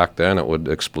 Back then it would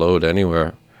explode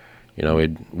anywhere.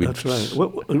 We'd that's right.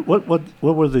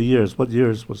 What were the years? What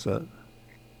years was that?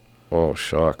 Oh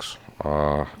shucks.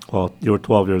 Well, you were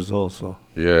 12 years old, so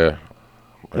Yeah.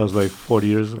 that was like 40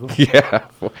 years ago. Yeah.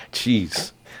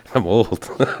 Jeez. I'm old.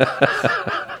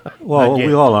 Well,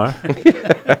 we all are.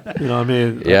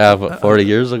 Yeah, but 40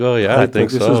 years ago, yeah, I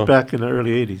think this so. was back in the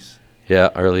early 80s. Yeah,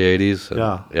 early 80s.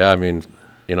 Yeah.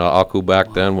 Yeah, aku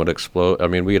back then would explode.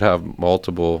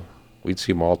 We'd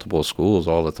see multiple schools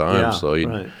all the time. Yeah, So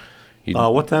right. you'd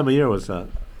What time of year was that?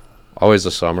 always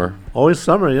the summer. Always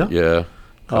summer, yeah? Yeah.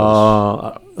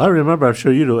 I remember, I'm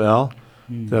sure you do, Al,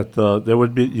 that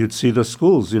you'd see the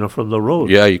schools, from the road.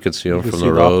 Yeah, you could see them You could from see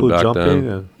the the road aku back jumping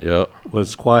then. and- Yeah.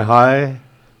 Was Kauai High,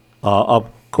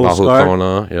 up Coast Guard.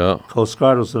 Mahukona, yeah. Coast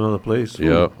Guard was another place.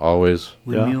 Yeah, always.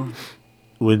 Windmill.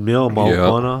 Windmill,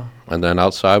 Maupana. And then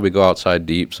outside, we go outside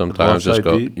deep sometimes. outside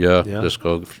deep, yeah. Just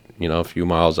go, a few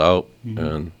miles out.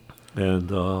 And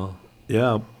And,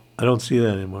 I don't see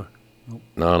that anymore.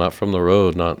 no, not from the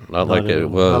road, not like it anymore.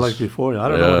 was. Not like before. I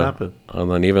don't know what Yeah. happened. And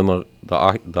then even the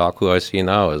aku I see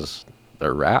now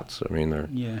they're rats.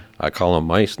 Yeah. I call them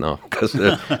mice now because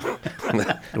they're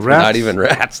Rats? not even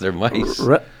rats, they're mice.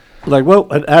 Like,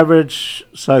 what an average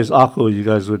size aku you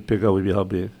guys would pick up would be how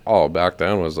big? Oh, back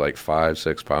then was like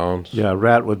 5-6 pounds. Yeah,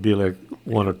 rat would be like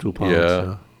 1 or 2 pounds.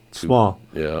 Yeah. Small.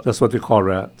 Yeah. That's what they call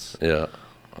rats. Yeah.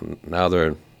 And now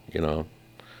they're,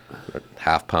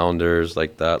 half pounders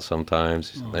like that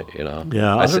sometimes,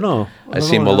 Yeah, I don't know. I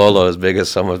see Malolo as big as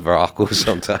some of our aku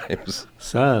sometimes.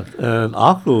 Sad. And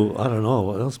aku, I don't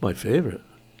know. That's my favorite.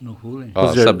 No fooling. Oh, Was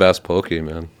it's there- the best poke,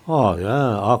 man. Oh,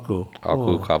 yeah, aku.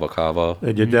 Aku, Oh. kava kava.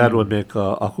 And your dad would make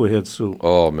aku head soup.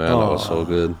 Oh, man, that was so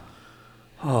good.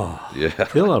 Yeah,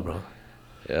 Killer, bro.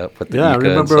 yeah. Put the Yeah, I Ika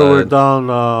remember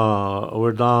inside.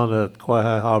 we're down at Kauai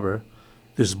High Harbor.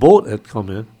 This boat had come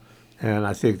in, and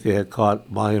I think they had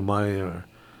caught mai or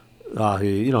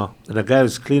and the guy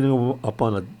was cleaning him up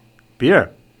on a beer.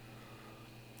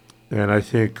 And I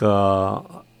think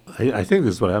I think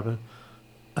this is what happened.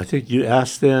 I think you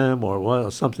asked them or what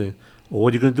or something. Well,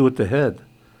 what are you gonna do with the head?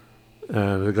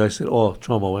 And the guy said, "Oh,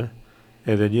 throw 'em away."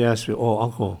 And then you asked me, "Oh,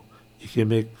 uncle, you can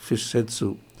make fish head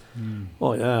soup."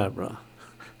 Oh yeah, bro.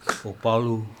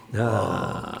 Opalu. Yeah.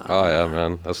 Oh, yeah,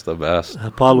 man, that's the best.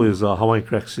 Palu is Hawaiian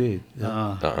crack seed.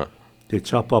 Yeah. Uh-huh. They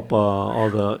chop up all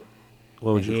the,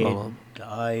 what would you call them? The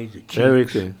eyes, the cheeks.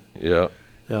 Everything. Yeah,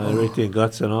 Yeah, everything,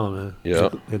 guts and all, man. Yeah.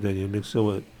 And then you mix it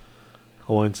with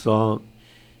Hawaiian salt,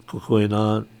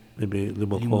 kukuinan, maybe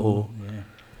limokoho. Yeah.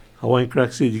 Hawaiian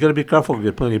crack seed. You got to be careful to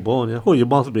get plenty of bone. Yeah. Oh, your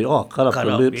mouth will be, cut up Cut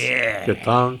your up, lips, yeah. your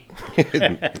tongue.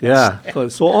 Yeah.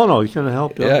 So, no, you can't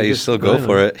help it. yeah, you still go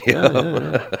for it.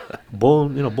 Yeah.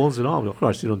 Bone, bones and all. Of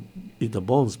course, you don't eat the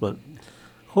bones, but,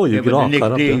 you Yeah, get but all the next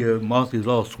cut up. day Yeah. your mouth is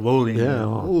all swollen. Yeah.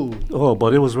 Ooh.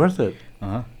 But it was worth it.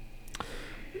 Uh-huh.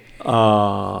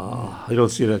 I don't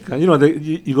see that kind. You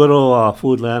go to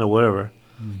Foodland or wherever,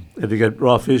 and they get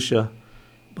raw fish,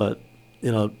 but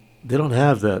they don't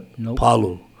have that Nope.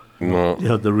 palu. No,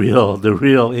 The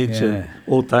real ancient Yeah.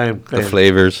 old time the kind.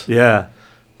 flavors. Yeah,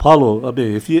 palu. I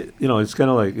mean, if it's kind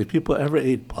of like if people ever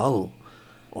ate palu,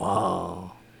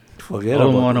 wow, forget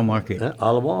about Alamoana it. Market. Yeah,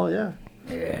 Alamoana,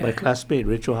 yeah. My classmate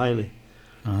Rachel Hiley,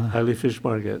 Uh-huh. Hiley Fish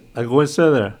Market. I go inside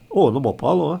there. Oh, no more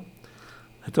palu, huh?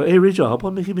 I thought, hey, Rachel, how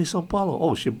about making me some palu?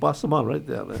 Oh, she busts them out right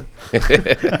there, man.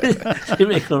 She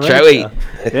make them right Joey.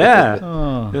 there. Yeah.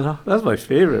 Oh. That's my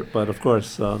favorite, but of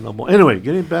course, no more. Anyway,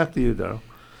 getting back to you, Daryl.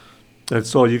 And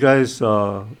so you guys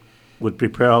would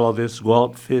prepare all of this, go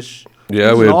out, fish.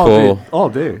 Yeah, This is we'd all pull. day, all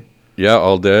day. Yeah,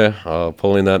 all day,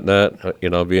 pulling that net.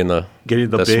 Being Getting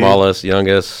the the bait. smallest,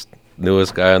 youngest,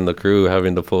 newest guy in the crew,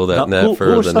 having to pull that net Who for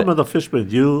were the some net. of the fishermen?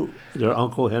 You, your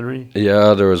Uncle Henry,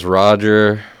 Yeah, there was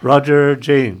Roger. Roger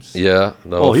James. Yeah,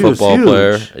 the Oh, he was football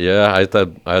player. huge. Yeah, I thought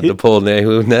I had He- to pull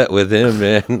Nehu net with him,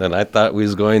 man, and I thought we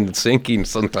was going sinking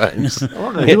sometimes.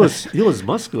 Oh, no, he was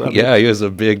muscular. I mean, Yeah, he was a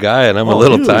big guy, and I'm a Oh,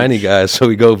 little huge. tiny guy, so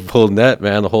we go pull net,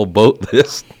 man, the whole boat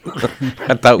list.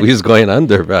 I thought we was going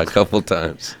under a couple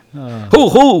times.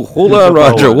 Hold on,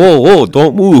 Roger. Whoa,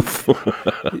 don't move.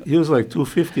 he was like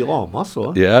 250. Oh, muscle.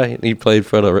 Huh? Yeah, he played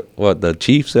for the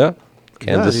Chiefs, yeah?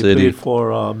 Kansas he City. played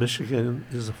for Michigan.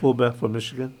 He's a fullback for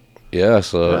Michigan. Yeah,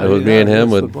 so Yeah, it was me and he him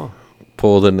was would football.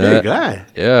 pull the net. Big guy.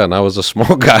 Yeah, and I was a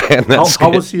small guy. And that's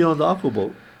How was he on the aqua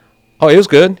boat? Oh, he was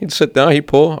good. He'd sit down, he'd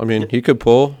pull. I mean, he could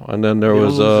pull. And then there He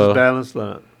was, lose his balance.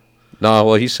 no,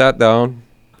 well, he sat down.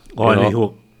 Oh, You and he know.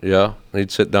 hooked. Yeah,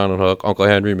 he'd sit down and hook. Uncle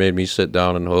Henry made me sit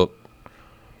down and hook.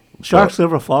 Sharks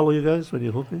never follow you guys when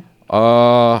you hook me?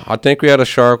 I think we had a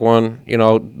shark one,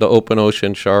 the open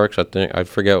ocean sharks. I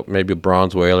forget, maybe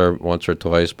bronze whaler once or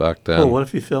twice back then. Oh, what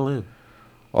if you fell in?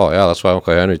 Oh, yeah, that's why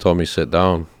Uncle Henry told me sit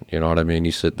down. You know what I mean?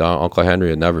 You sit down. Uncle Henry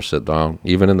would never sit down.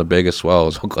 Even in the biggest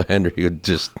swells, Uncle Henry would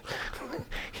just,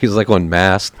 he's like on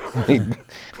mast.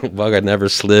 Bug, I'd never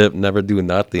slip, never do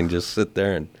nothing. Just sit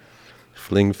there and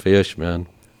fling fish, man.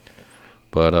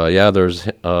 But, yeah, there's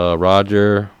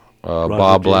Roger,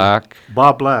 Bob James. Black.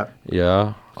 Bob Black.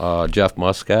 Yeah. Jeff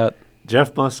Muscat.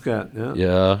 Jeff Muscat.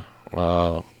 Yeah.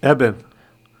 Yeah. Eben.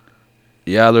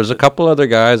 Yeah, there's a couple other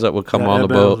guys that would come on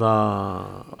the Eben,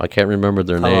 boat. I can't remember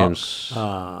their names.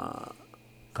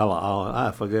 Kala'au,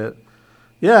 I forget.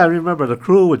 Yeah, I remember the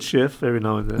crew would shift every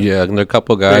now and then. Yeah, and there are a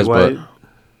couple guys, Big but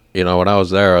White. when I was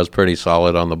there, I was pretty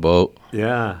solid on the boat.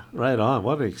 Yeah, right on.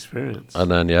 What an experience. And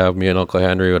then me and Uncle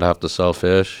Henry would have to sell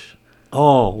fish.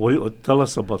 Oh, tell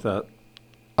us about that.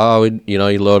 Oh,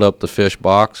 you load up the fish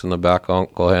box in the back of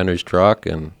Uncle Henry's truck,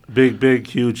 and Big,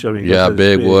 huge. I mean, yeah, it's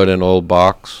big wooden old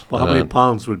box. Well, how And many then-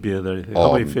 pounds would be in there?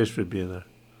 How many fish would be in there?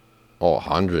 Oh,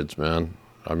 hundreds, man.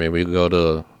 I mean, we'd go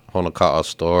to Honoka'a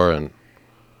store, and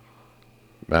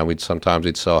man, we'd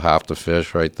sell half the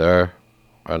fish right there,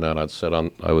 and then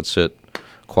I would sit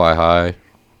quite high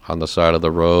on the side of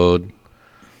the road,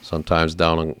 sometimes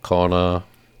down in Kona.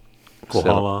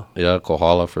 Kohala. Yeah,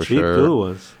 Kohala for Cheap sure. too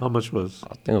was. How much was?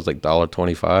 I think it was like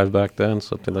 $1.25 back then,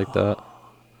 something like that.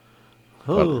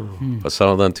 Oh, But some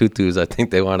of them tutus, I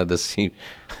think they wanted to see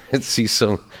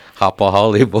some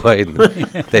Hapahali boy. And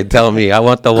they tell me, I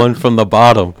want the one from the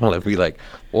bottom. I'd be like,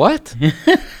 what?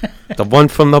 The one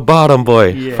from the bottom,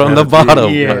 boy. From the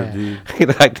bottom. Yeah.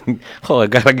 I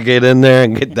gotta get in there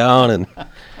and get down and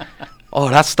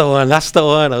that's the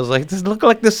one. I was like, this look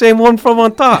like the same one from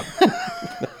on top.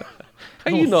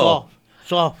 How you know?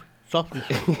 Soft.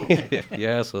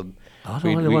 Yeah, so I don't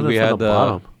we, really we, want we it had from the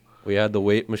bottom. we had the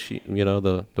weight machine,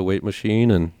 the weight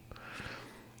machine and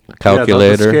Yeah,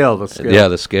 calculator. the scale. Yeah,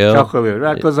 the scale. Calculator.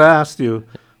 Right, because I asked you,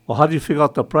 well, how do you figure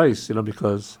out the price?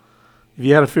 Because if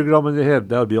you had to figure it out in your head,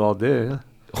 that would be all day. Yeah?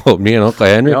 Oh, me and Uncle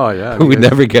Henry? Oh, yeah, We'd yeah.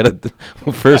 never get it.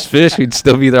 First fish, we'd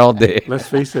still be there all day. Let's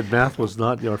face it, math was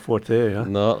not your forte. Yeah?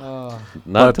 No, not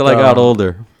But, until I got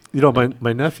older.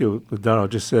 My nephew, Darryl,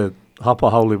 just said, Hapa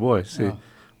Haole boy. See,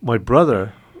 my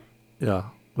brother,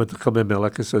 went to Kamehameha,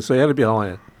 like I said, so he had to be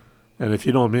Hawaiian. And if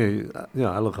you know me,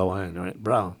 I look Hawaiian, right?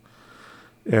 Brown.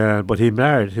 But he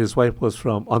married, his wife was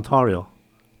from Ontario,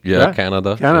 Yeah,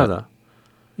 Canada. Canada,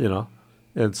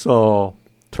 And so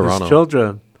Toronto. his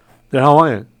children, they're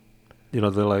Hawaiian. They're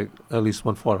like at least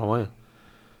 1/4 Hawaiian.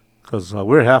 Because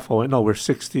we're half Hawaiian. No, we're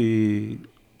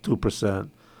 62%.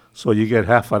 So you get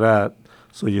half of that.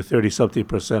 So you're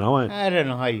 30-something% Hawaiian. I don't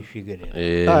know how you figured it.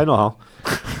 Yeah. I know how.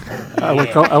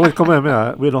 I went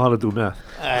Kamehameha. We know how to do math.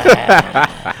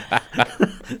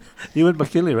 You went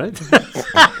McKinley, right?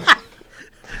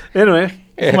 Anyway.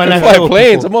 Yeah, I When can I fly go-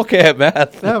 planes. I'm okay at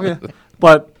math. Yeah, okay.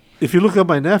 But if you look at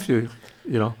my nephew,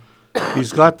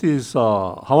 he's got these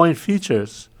Hawaiian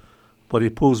features, but he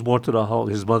pulls more to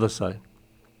his mother's side.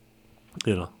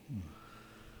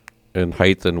 In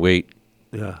height and weight.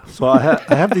 Yeah. So I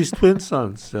have these twin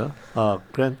sons,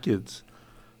 grandkids.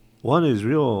 One is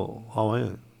real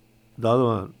Hawaiian. The other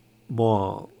one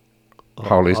more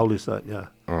Haole. side, yeah.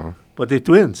 Uh-huh. But they're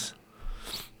twins.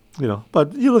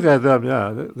 But you look at them,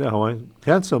 they're Hawaiian,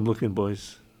 handsome looking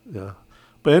boys. Yeah.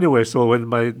 But anyway, so when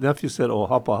my nephew said, oh,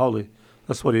 Hapa Haole,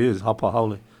 that's what he is, Hapa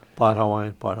Haole. Part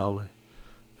Hawaiian, part Haole.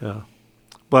 Yeah.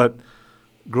 But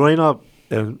growing up,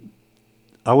 and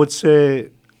I would say,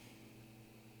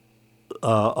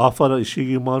 Afara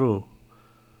Ishigi Maru,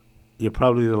 you're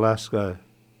probably the last guy.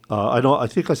 I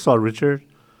think I saw Richard,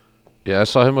 Yeah, I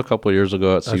saw him a couple of years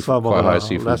ago at I saw him Quite High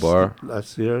Seafood Bar.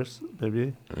 last year's,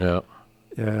 maybe. Yeah.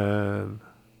 And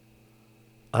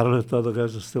I don't know if the other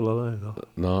guys are still alive, though.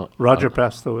 No. Roger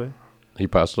passed away. He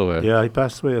passed away. Yeah, he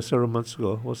passed away several months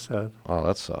ago. What's sad? Oh,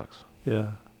 that sucks.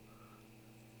 Yeah.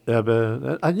 Yeah,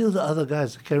 but I knew the other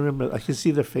guys. I can't remember. I can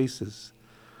see their faces.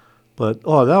 But,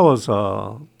 that was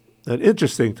an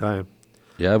interesting time.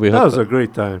 Yeah, we That had was a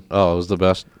great time. Oh, it was the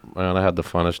best. Man, I had the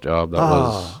funnest job. That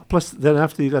was. Plus, then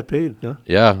after you got paid, yeah?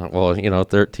 Yeah, well, 12,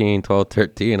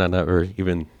 13, I never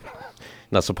even.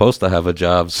 Not supposed to have a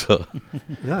job, so.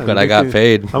 Yeah. But I got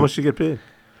paid. How much you get paid?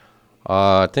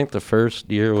 I think the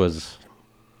first year was,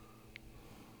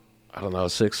 I don't know,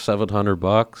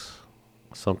 $600-700,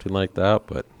 something like that.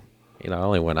 But I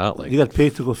only went out like. You got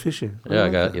paid to go fishing. Yeah, I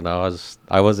got.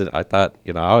 I thought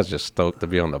I was just stoked to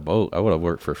be on the boat. I would have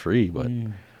worked for free, but.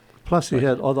 Plus, you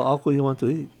had all the alcohol you want to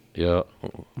eat. Yeah.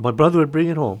 My brother would bring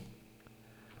it home,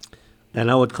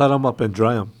 and I would cut them up and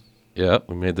dry them. Yeah,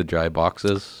 we made the dry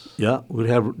boxes. Yeah, we'd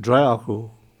have dry aku,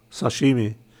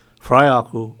 sashimi, fry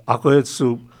aku head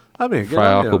soup. I mean, get Fry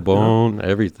out aqua there, bone,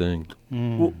 everything.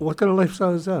 What kind of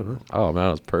lifestyle is that, man? Oh man,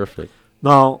 it was perfect.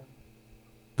 Now,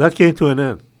 that came to an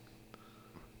end.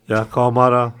 Yeah,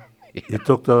 Kawamata, he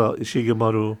took the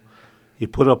Ishigimaru, he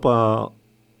put up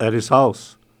at his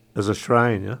house as a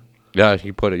shrine, yeah? Yeah,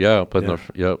 he put it. Yeah, put Yeah.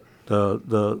 Yep.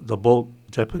 The boat,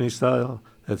 Japanese style,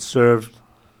 had served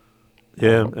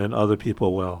him and other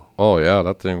people well. Oh yeah,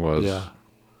 that thing was. Yeah.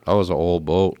 That was an old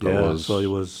boat. That Yeah, was, so it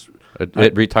was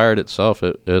It retired itself.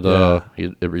 It Yeah.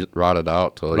 rotted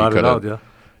out till rotted you out, couldn't. yeah.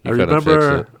 I you couldn't fix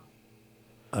remember, it.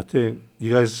 I think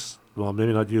you guys, well,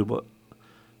 maybe not you, but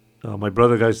my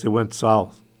brother guys, they went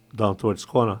south down towards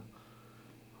Kona,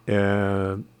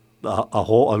 and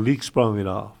a leak sprung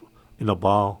in a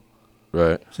bow.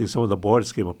 Right. See, some of the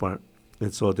boards came apart,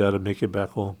 and so they had to make it back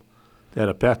home. They had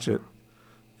to patch it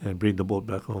and bring the boat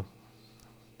back home.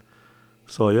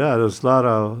 So yeah, there's a lot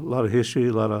of history,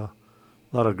 a lot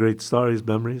of great stories,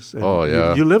 memories. And Oh,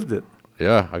 yeah. you lived it.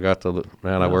 Yeah, I got to.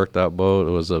 Man, I Yeah. worked that boat.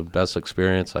 It was the best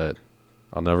experience.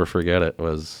 I'll never forget it. It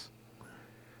was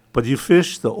But you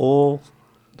fished the old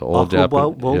the old aqua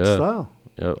Japanese. boat Yeah, style.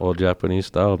 yeah, old Japanese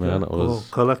style, man. Yeah, It was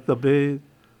collect the bait,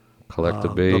 collect the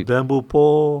the bait, bamboo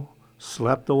pole,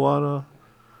 slap the water,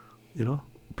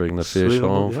 bring the fish swing 'em up,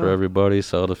 home for yeah. everybody,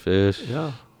 sell the fish.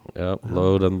 yeah, Yep,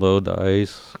 load, unload the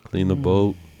ice, clean the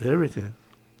boat. everything.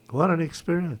 What an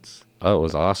experience. Oh, it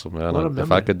was awesome, man. What a If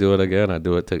I memory. could do it again, I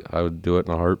would do it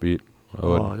in a heartbeat. I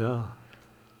would, Oh, yeah.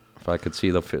 if I could see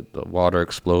the water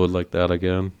explode like that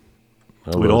again.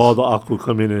 It With was- all the aqua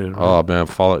coming in. right? Oh man,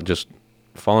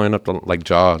 falling up like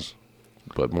Jaws,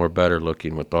 but more better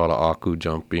looking with all the aku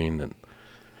jumping and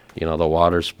the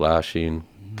water splashing.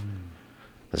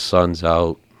 The sun's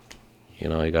out. You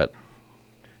got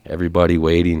everybody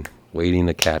waiting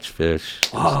to catch fish.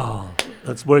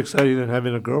 That's more exciting than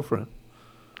having a girlfriend.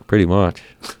 Pretty much.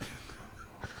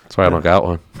 That's why I don't got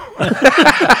one.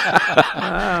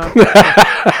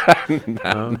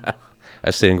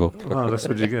 I'm single. Oh, that's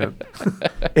what you get.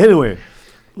 Anyway,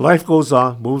 life goes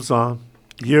on, moves on.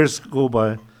 Years go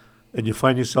by, and you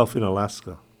find yourself in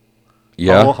Alaska.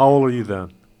 Yeah. How old are you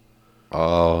then?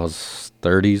 Oh,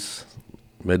 30s,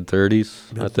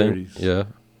 mid-30s, I think. Mid-30s. Yeah.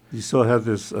 You still have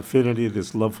this affinity,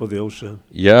 this love for the ocean.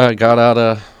 Yeah, I got out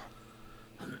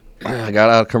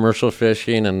of commercial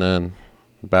fishing, and then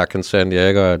back in San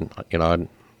Diego, I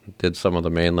did some of the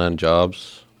mainland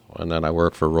jobs, and then I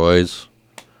worked for Roy's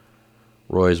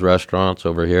restaurants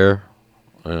over here,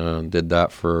 and did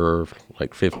that for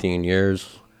like 15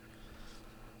 years.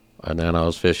 And then I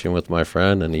was fishing with my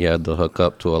friend, and he had to hook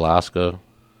up to Alaska.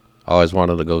 I always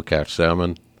wanted to go catch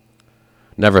salmon.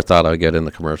 Never thought I'd get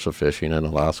into commercial fishing in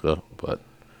Alaska, but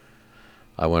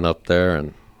I went up there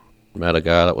and met a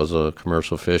guy that was a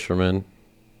commercial fisherman.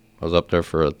 I was up there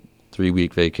for a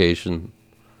 3-week vacation,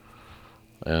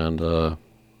 and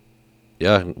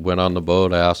went on the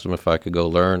boat. I asked him if I could go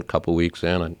learn. A couple weeks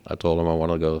in, I told him I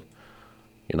wanted to go,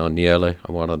 Niele.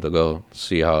 I wanted to go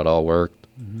see how it all worked.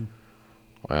 Mm-hmm.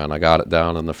 And I got it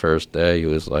down on the first day. He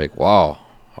was like, wow.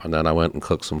 And then I went and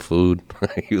cooked some food.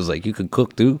 He was like, you can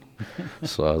cook too?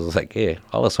 So I was like, hey,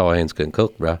 all us Hawaiians can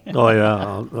cook, bro. Oh,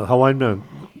 yeah. Hawaiian men,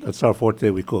 that's our forte.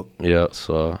 We cook. Yeah,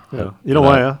 so. Yeah. You know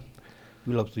why, huh?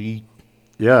 We love to eat.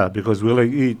 Yeah, because we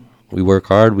like eat. We work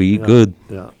hard, we eat Yeah. good.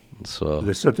 Yeah. So,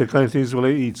 There's certain kind of things we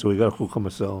like eat, so we got to cook them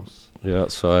ourselves. yeah,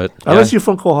 so Unless you're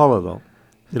from Kohala, though.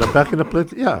 Back in the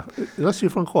plantation. Yeah, unless you're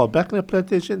from Kohala. Back in the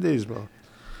plantation days, bro.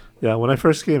 Yeah, when I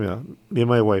first came here, me and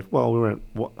my wife, well, we weren't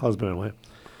husband and wife.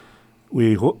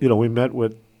 We met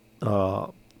with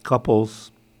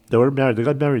couples. They were married. They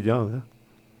got married young.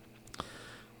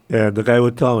 And the guy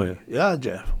would tell me, "Yeah,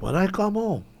 Jeff, when I come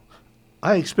home,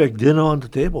 I expect dinner on the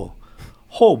table."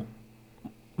 Home,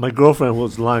 my girlfriend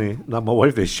was lying, not my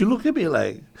wife. She looked at me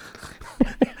like,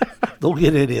 "Don't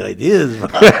get any ideas."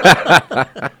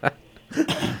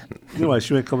 You know,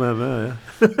 she went come at me.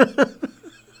 Yeah.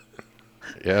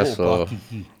 Yeah, so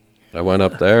I went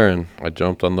up there and I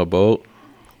jumped on the boat,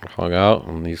 hung out,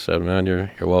 and he said, "Man, you're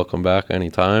welcome back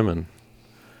anytime." And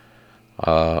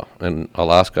in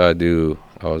Alaska,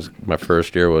 my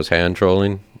first year was hand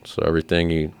trolling, so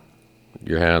everything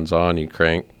your hands on, you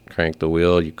crank the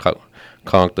wheel, you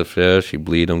conk the fish, you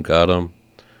bleed them, gut them,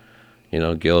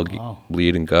 gill,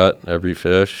 bleed and gut every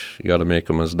fish. You got to make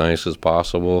them as nice as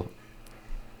possible.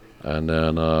 And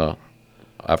then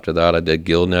after that, I did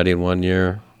gill netting one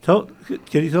year. Can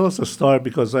you tell us a story?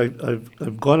 Because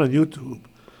I've gone on YouTube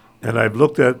and I've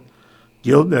looked at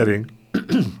gill netting,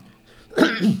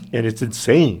 and it's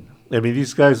insane. I mean,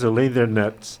 these guys are laying their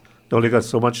nets. They only got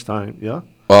so much time. Yeah.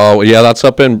 Oh yeah, that's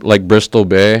up in like Bristol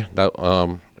Bay. That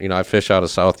I fish out of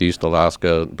Southeast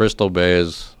Alaska. Bristol Bay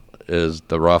is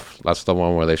the rough. That's the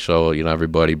one where they show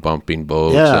everybody bumping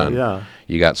boats. Yeah, and yeah.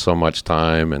 You got so much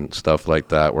time and stuff like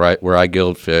that. Where I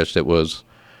gilled fish,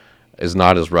 is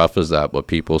not as rough as that, but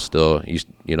people still,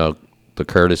 the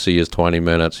courtesy is 20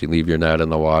 minutes. You leave your net in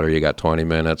the water, you got 20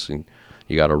 minutes, and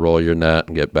you got to roll your net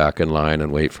and get back in line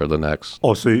and wait for the next.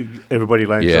 Oh, so everybody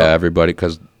lines up? Yeah, everybody,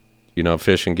 because,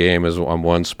 fish and game is on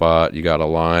one spot. You got a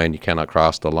line. You cannot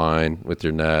cross the line with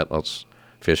your net, else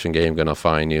fish and game going to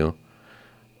find you.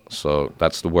 So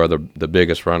that's where the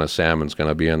biggest run of salmon's going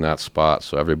to be, in that spot.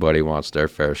 So everybody wants their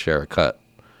fair share of cut.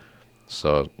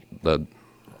 So the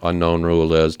unknown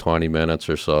rule is 20 minutes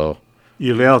or so.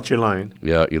 You lay out your line.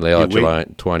 Yeah, you lay out your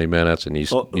line 20 minutes, and you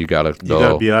got to go. You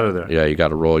got to be out of there. Yeah, you got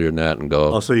to roll your net and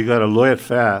go. Oh, so you got to lay it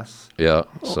fast. Yeah.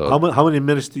 So how many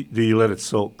minutes do you let it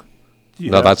soak?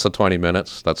 That's the 20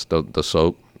 minutes. That's the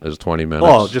soak is 20 minutes.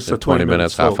 Oh, just a 20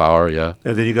 minutes, soak. half hour, yeah.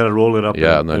 And then you got to roll it up.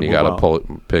 Yeah, and then you got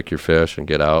to pick your fish and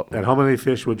get out. And how many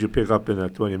fish would you pick up in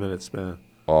that 20 minutes, man?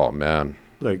 Oh, man.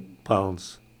 Like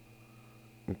pounds?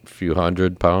 A few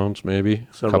 100 pounds, maybe.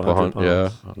 Several hundred pounds.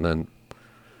 Yeah. And then,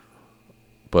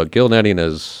 but gill netting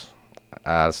is,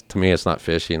 to me, it's not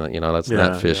fishing. That's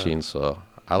net fishing. Yeah. So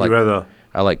I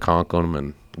like conk them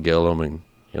and gill them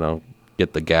and,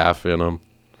 get the gaff in them.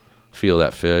 Feel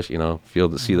that fish,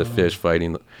 see the fish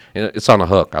fighting. It's on a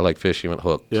hook. I like fishing with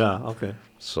hooks. Yeah, okay.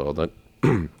 So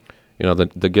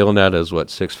the gill net is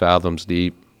 6 fathoms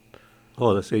deep.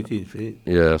 Oh, that's 18 feet.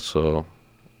 Yeah, so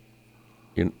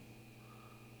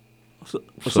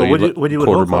So when you would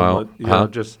hook mile,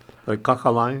 them, just like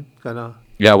caca line kind of.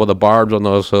 Yeah, well, the barbs on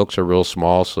those hooks are real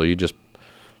small, so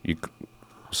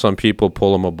some people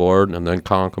pull them aboard and then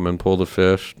conk them and pull the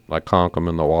fish. I conk them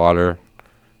in the water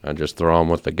and just throw them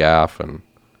with the gaff, and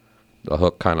the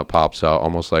hook kind of pops out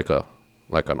almost like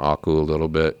an aku a little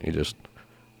bit. You just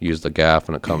use the gaff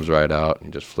and it comes right out,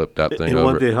 and just flip that thing over. In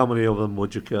one day, how many of them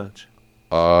would you catch?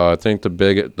 I think the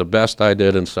best I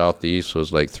did in Southeast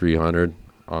was like 300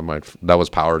 that was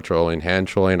power trolling. Hand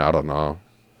trolling, I don't know,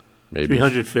 maybe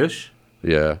 300 fish.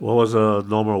 Yeah. What was the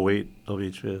normal weight of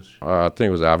each fish? I think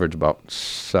it was average about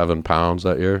 7 pounds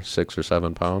that year, 6 or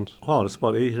 7 pounds. Oh, that's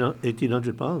about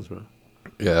 1,800 pounds, bro.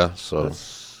 Yeah, so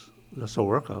that's a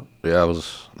workout. Yeah,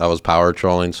 that was power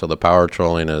trolling. So the power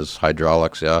trolling is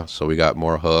hydraulics. Yeah, so we got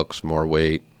more hooks, more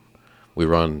weight. We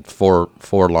run four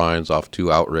lines off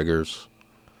 2 outriggers,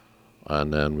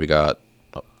 and then we got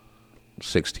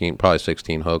 16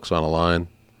 hooks on a line.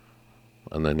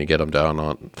 And then you get them down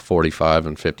on 45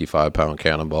 and 55 pound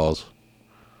cannonballs.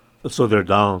 So they're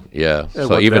down. Yeah. And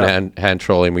so even hand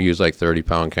trolling, we use like 30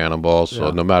 pound cannonballs.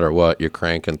 So no matter what, you're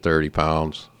cranking 30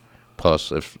 pounds.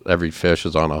 Plus, if every fish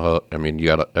is on a hook,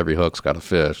 every hook's got a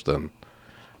fish, then,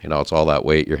 it's all that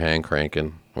weight you're hand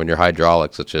cranking. When you're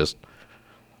hydraulics, it's just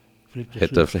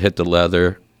hit the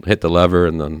lever,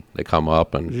 and then they come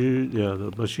up, and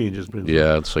the machine just brings.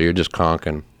 Yeah. So you're just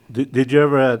conking. Did you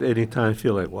ever at any time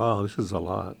feel like, wow, this is a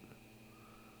lot?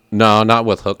 No, not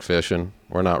with hook fishing.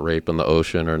 We're not raping the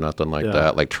ocean or nothing like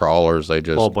that. Like trawlers, they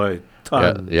just... Oh, by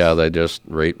tons. Yeah, they just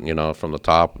rape, from the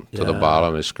top to the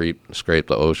bottom. They scrape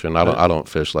the ocean. I don't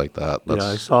fish like that. Yeah,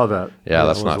 I saw that. Yeah,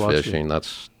 that's not fishing.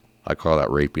 I call that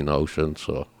raping the ocean.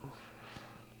 So,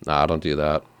 no, I don't do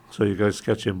that. So you guys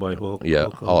catch him by hook? Yeah,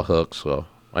 all hooks. So,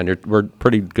 and we're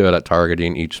pretty good at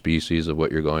targeting each species of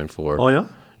what you're going for. Oh, yeah?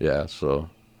 Yeah, so...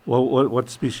 Well, what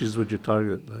species would you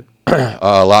target?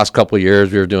 Last couple of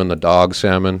years, we were doing the dog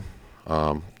salmon,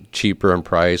 cheaper in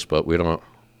price, but we don't,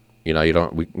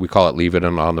 we call it leave it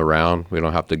in on the round. We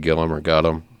don't have to gill them or gut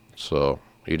them, so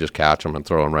you just catch them and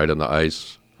throw them right in the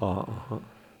ice.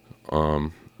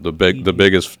 the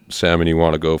biggest salmon you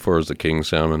want to go for is the king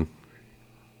salmon.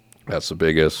 That's the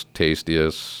biggest,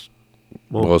 tastiest.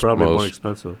 Probably more most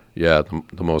expensive. Yeah,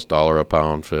 the most dollar a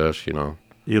pound fish. You know.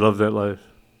 You love that life.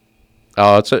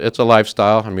 Oh, it's a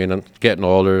lifestyle. I mean, I'm getting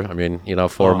older. I mean,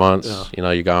 4 months.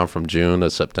 Yeah. You're gone from June to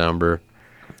September.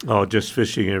 Oh, just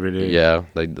fishing every day. Yeah,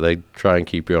 they try and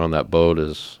keep you on that boat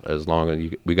as long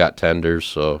as we got tenders.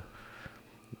 So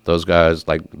those guys,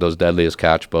 like those Deadliest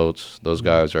Catch boats, those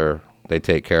guys they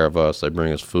take care of us. They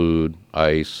bring us food,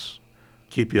 ice.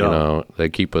 Keep you up. They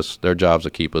keep us. Their job's to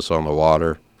keep us on the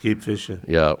water. Keep fishing.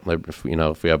 Yeah, if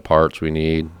we have parts we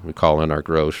need, we call in our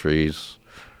groceries.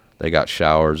 They got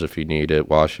showers if you need it,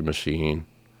 washing machine,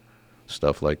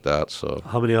 stuff like that. So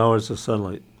How many hours of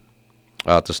sunlight?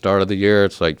 at the start of the year,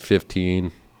 it's like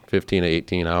 15 to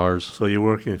 18 hours. So you're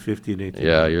working 15, 18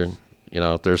 Yeah, hours.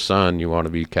 if there's sun, you want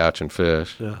to be catching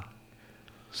fish. Yeah.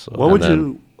 So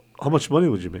How much money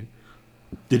would you make?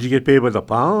 Did you get paid by the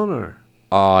pound or?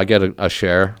 I get a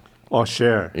share. Or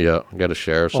share? Yeah, I get a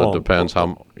share. So Oh, it depends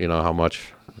how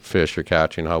much fish you're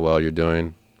catching, how well you're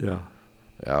doing. Yeah.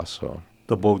 Yeah, so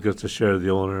The boat gets a share of the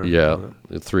owner. yeah,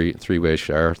 the three-way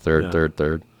share, Yeah.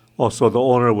 third. Oh, so the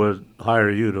owner would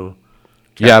hire you to.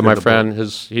 Yeah, captain my the friend,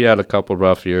 boat. he had a couple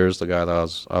rough years. The guy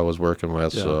that I was working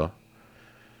with, Yeah. so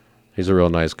he's a real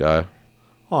nice guy.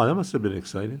 Oh, that must have been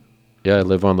exciting. Yeah, I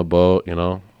live on the boat,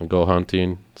 and go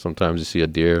hunting. Sometimes you see a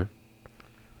deer.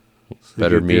 So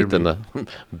Better you get deer meat than the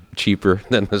cheaper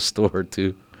than the store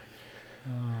too.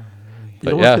 You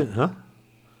But know yeah, what the-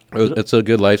 huh? it's a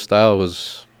good lifestyle. It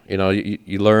was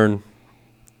you learn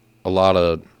a lot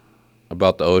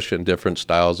about the ocean, different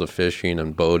styles of fishing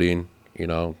and boating.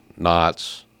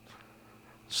 Knots,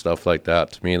 stuff like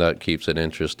that. To me, that keeps it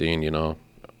interesting.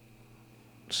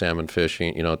 Salmon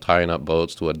fishing. Tying up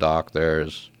boats to a dock.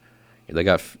 They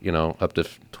got up to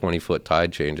 20-foot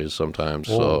tide changes sometimes.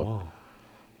 Oh, So wow.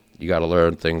 you got to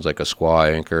learn things like a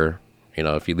squaw anchor.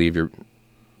 If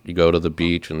you go to the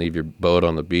beach and leave your boat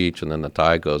on the beach, and then the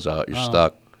tide goes out, you're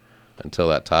stuck until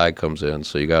that tide comes in.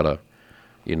 So you got to,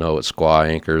 what squaw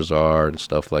anchors are and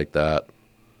stuff like that.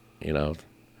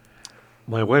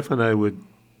 My wife and I would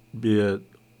be at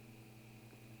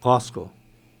Costco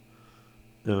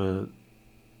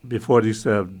before they used to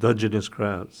have Dungeness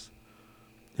crabs,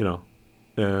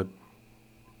 and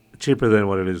cheaper than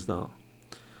what it is now.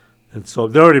 And so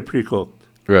they're already pre-cooked.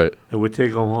 Right. And we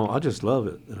take them home. I just love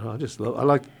it. I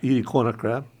like eating corner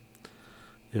crab,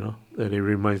 and it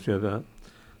reminds me of that.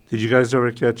 Did you guys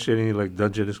ever catch any like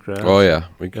Dungeness crabs? Oh, yeah.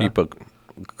 We keep a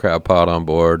crab pot on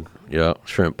board. Yeah,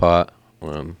 shrimp pot.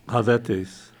 How'd that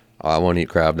taste? I won't eat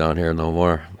crab down here no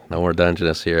more. No more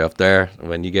Dungeness here. Up there,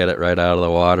 when you get it right out of the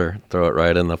water, throw it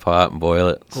right in the pot and boil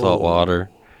it. Salt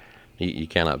water. You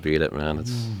cannot beat it, man.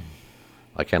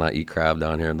 I cannot eat crab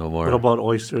down here no more. What about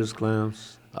oysters,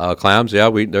 clams? Clams, yeah.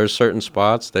 There's certain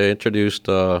spots. They introduced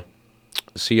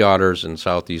sea otters in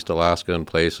southeast Alaska and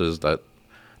places that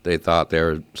they thought they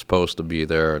were supposed to be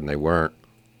there and they weren't.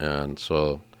 And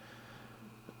so,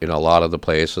 a lot of the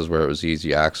places where it was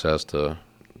easy access to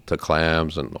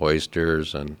clams and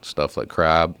oysters and stuff like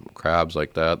crabs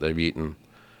like that, they've eaten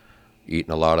a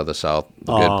lot of the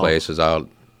good places out.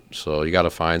 So you got to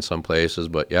find some places.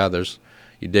 But yeah,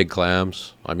 you dig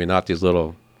clams. I mean, not these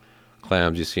little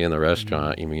clams you see in the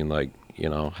restaurant. You mean like,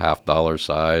 $half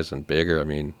size and bigger. I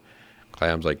mean,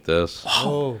 clams like this.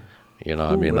 Oh,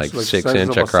 I mean, that's like like the 6 size inch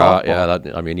of a across. softball.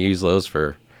 Yeah, you use those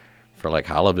for like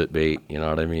halibut bait. You know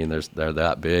what I mean? They're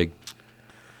that big.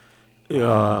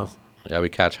 Yeah. Yeah, we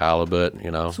catch halibut.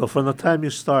 So from the time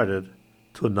you started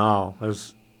to now,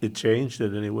 has it changed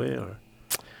in any way, or?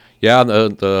 Yeah,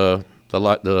 the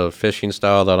fishing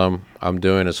style that I'm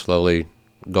doing is slowly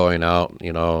going out.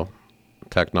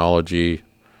 Technology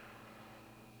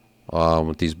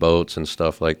with these boats and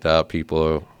stuff like that.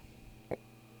 People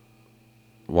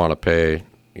want to pay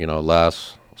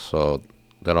less, so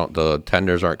the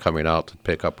tenders aren't coming out to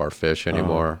pick up our fish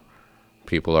anymore.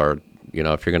 People are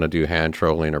if you're going to do hand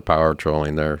trolling or power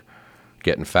trolling, they're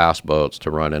getting fast boats to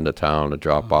run into town to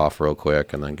drop off real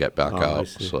quick and then get back I out.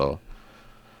 see. So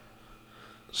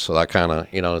that kind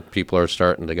of people are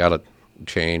starting to got to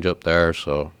change up there.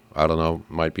 So I don't know,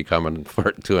 might be coming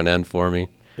to an end for me.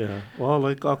 Yeah. Well,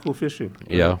 like aqua fishing.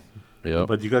 Yeah.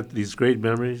 But you got these great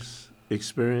memories,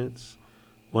 experience.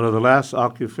 One of the last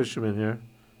aqua fishermen here,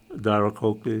 Daryl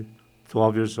Coakley,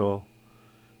 12 years old,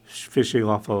 fishing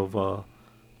off of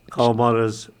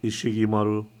Kawamata's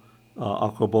Ishigimaru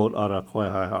aqua boat out of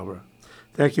Kauai Harbor.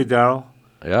 Thank you, Daryl,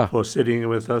 Yeah. for sitting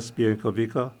with us, being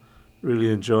Kavika. Really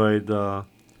enjoyed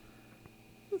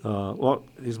Well,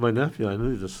 he's my nephew. I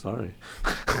knew the story.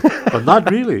 But not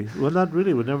really. Well, not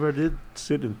really. We never did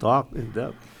sit and talk in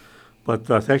depth. But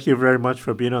thank you very much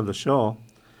for being on the show.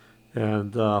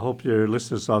 And I hope your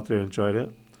listeners out there enjoyed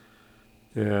it.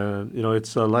 And,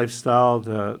 it's a lifestyle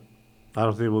that I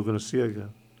don't think we're going to see again.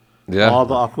 Yeah. All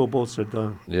the aqua boats are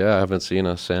done. Yeah, I haven't seen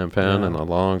a sampan in a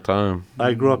long time.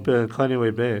 I grew up in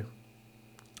Kaneohe Bay,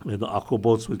 and the aqua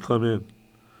boats would come in.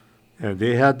 And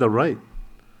they had the right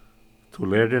to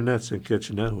layer their nets and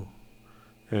catch nehu.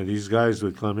 And these guys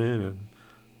would come in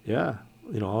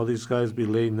and, all these guys be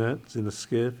laying nets in the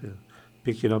skiff and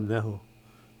picking up nehu.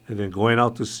 And then going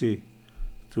out to sea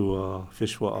to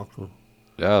fish for aqua.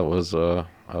 Yeah, it was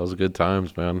good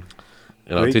times, man.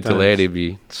 Great Tita times. Lady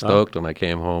be stoked when I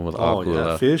came home with Oh, aqua.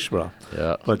 yeah, fish, bro.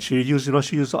 Yeah. But she used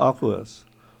the aqua as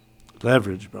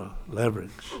leverage, bro. Leverage.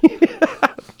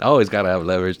 Always gotta have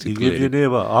leverage to You give your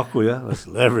neighbor aqua, yeah? That's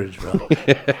leverage, bro.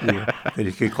 Yeah. And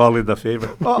you can call it the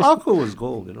favorite. Oh, aqua was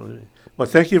gold, you know what I mean? But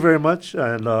thank you very much,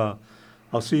 and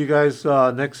I'll see you guys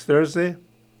next Thursday.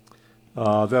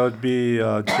 That would be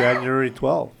January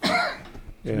 12th.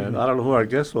 And I don't know who our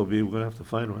guest will be. We're going to have to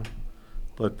find one.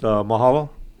 But mahalo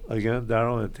again,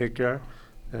 Daryl, and take care.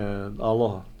 And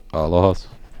aloha. Aloha.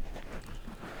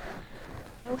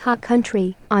 Aloha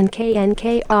Country on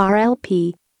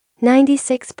KNKRLP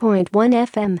 96.1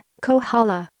 FM,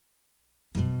 Kohala.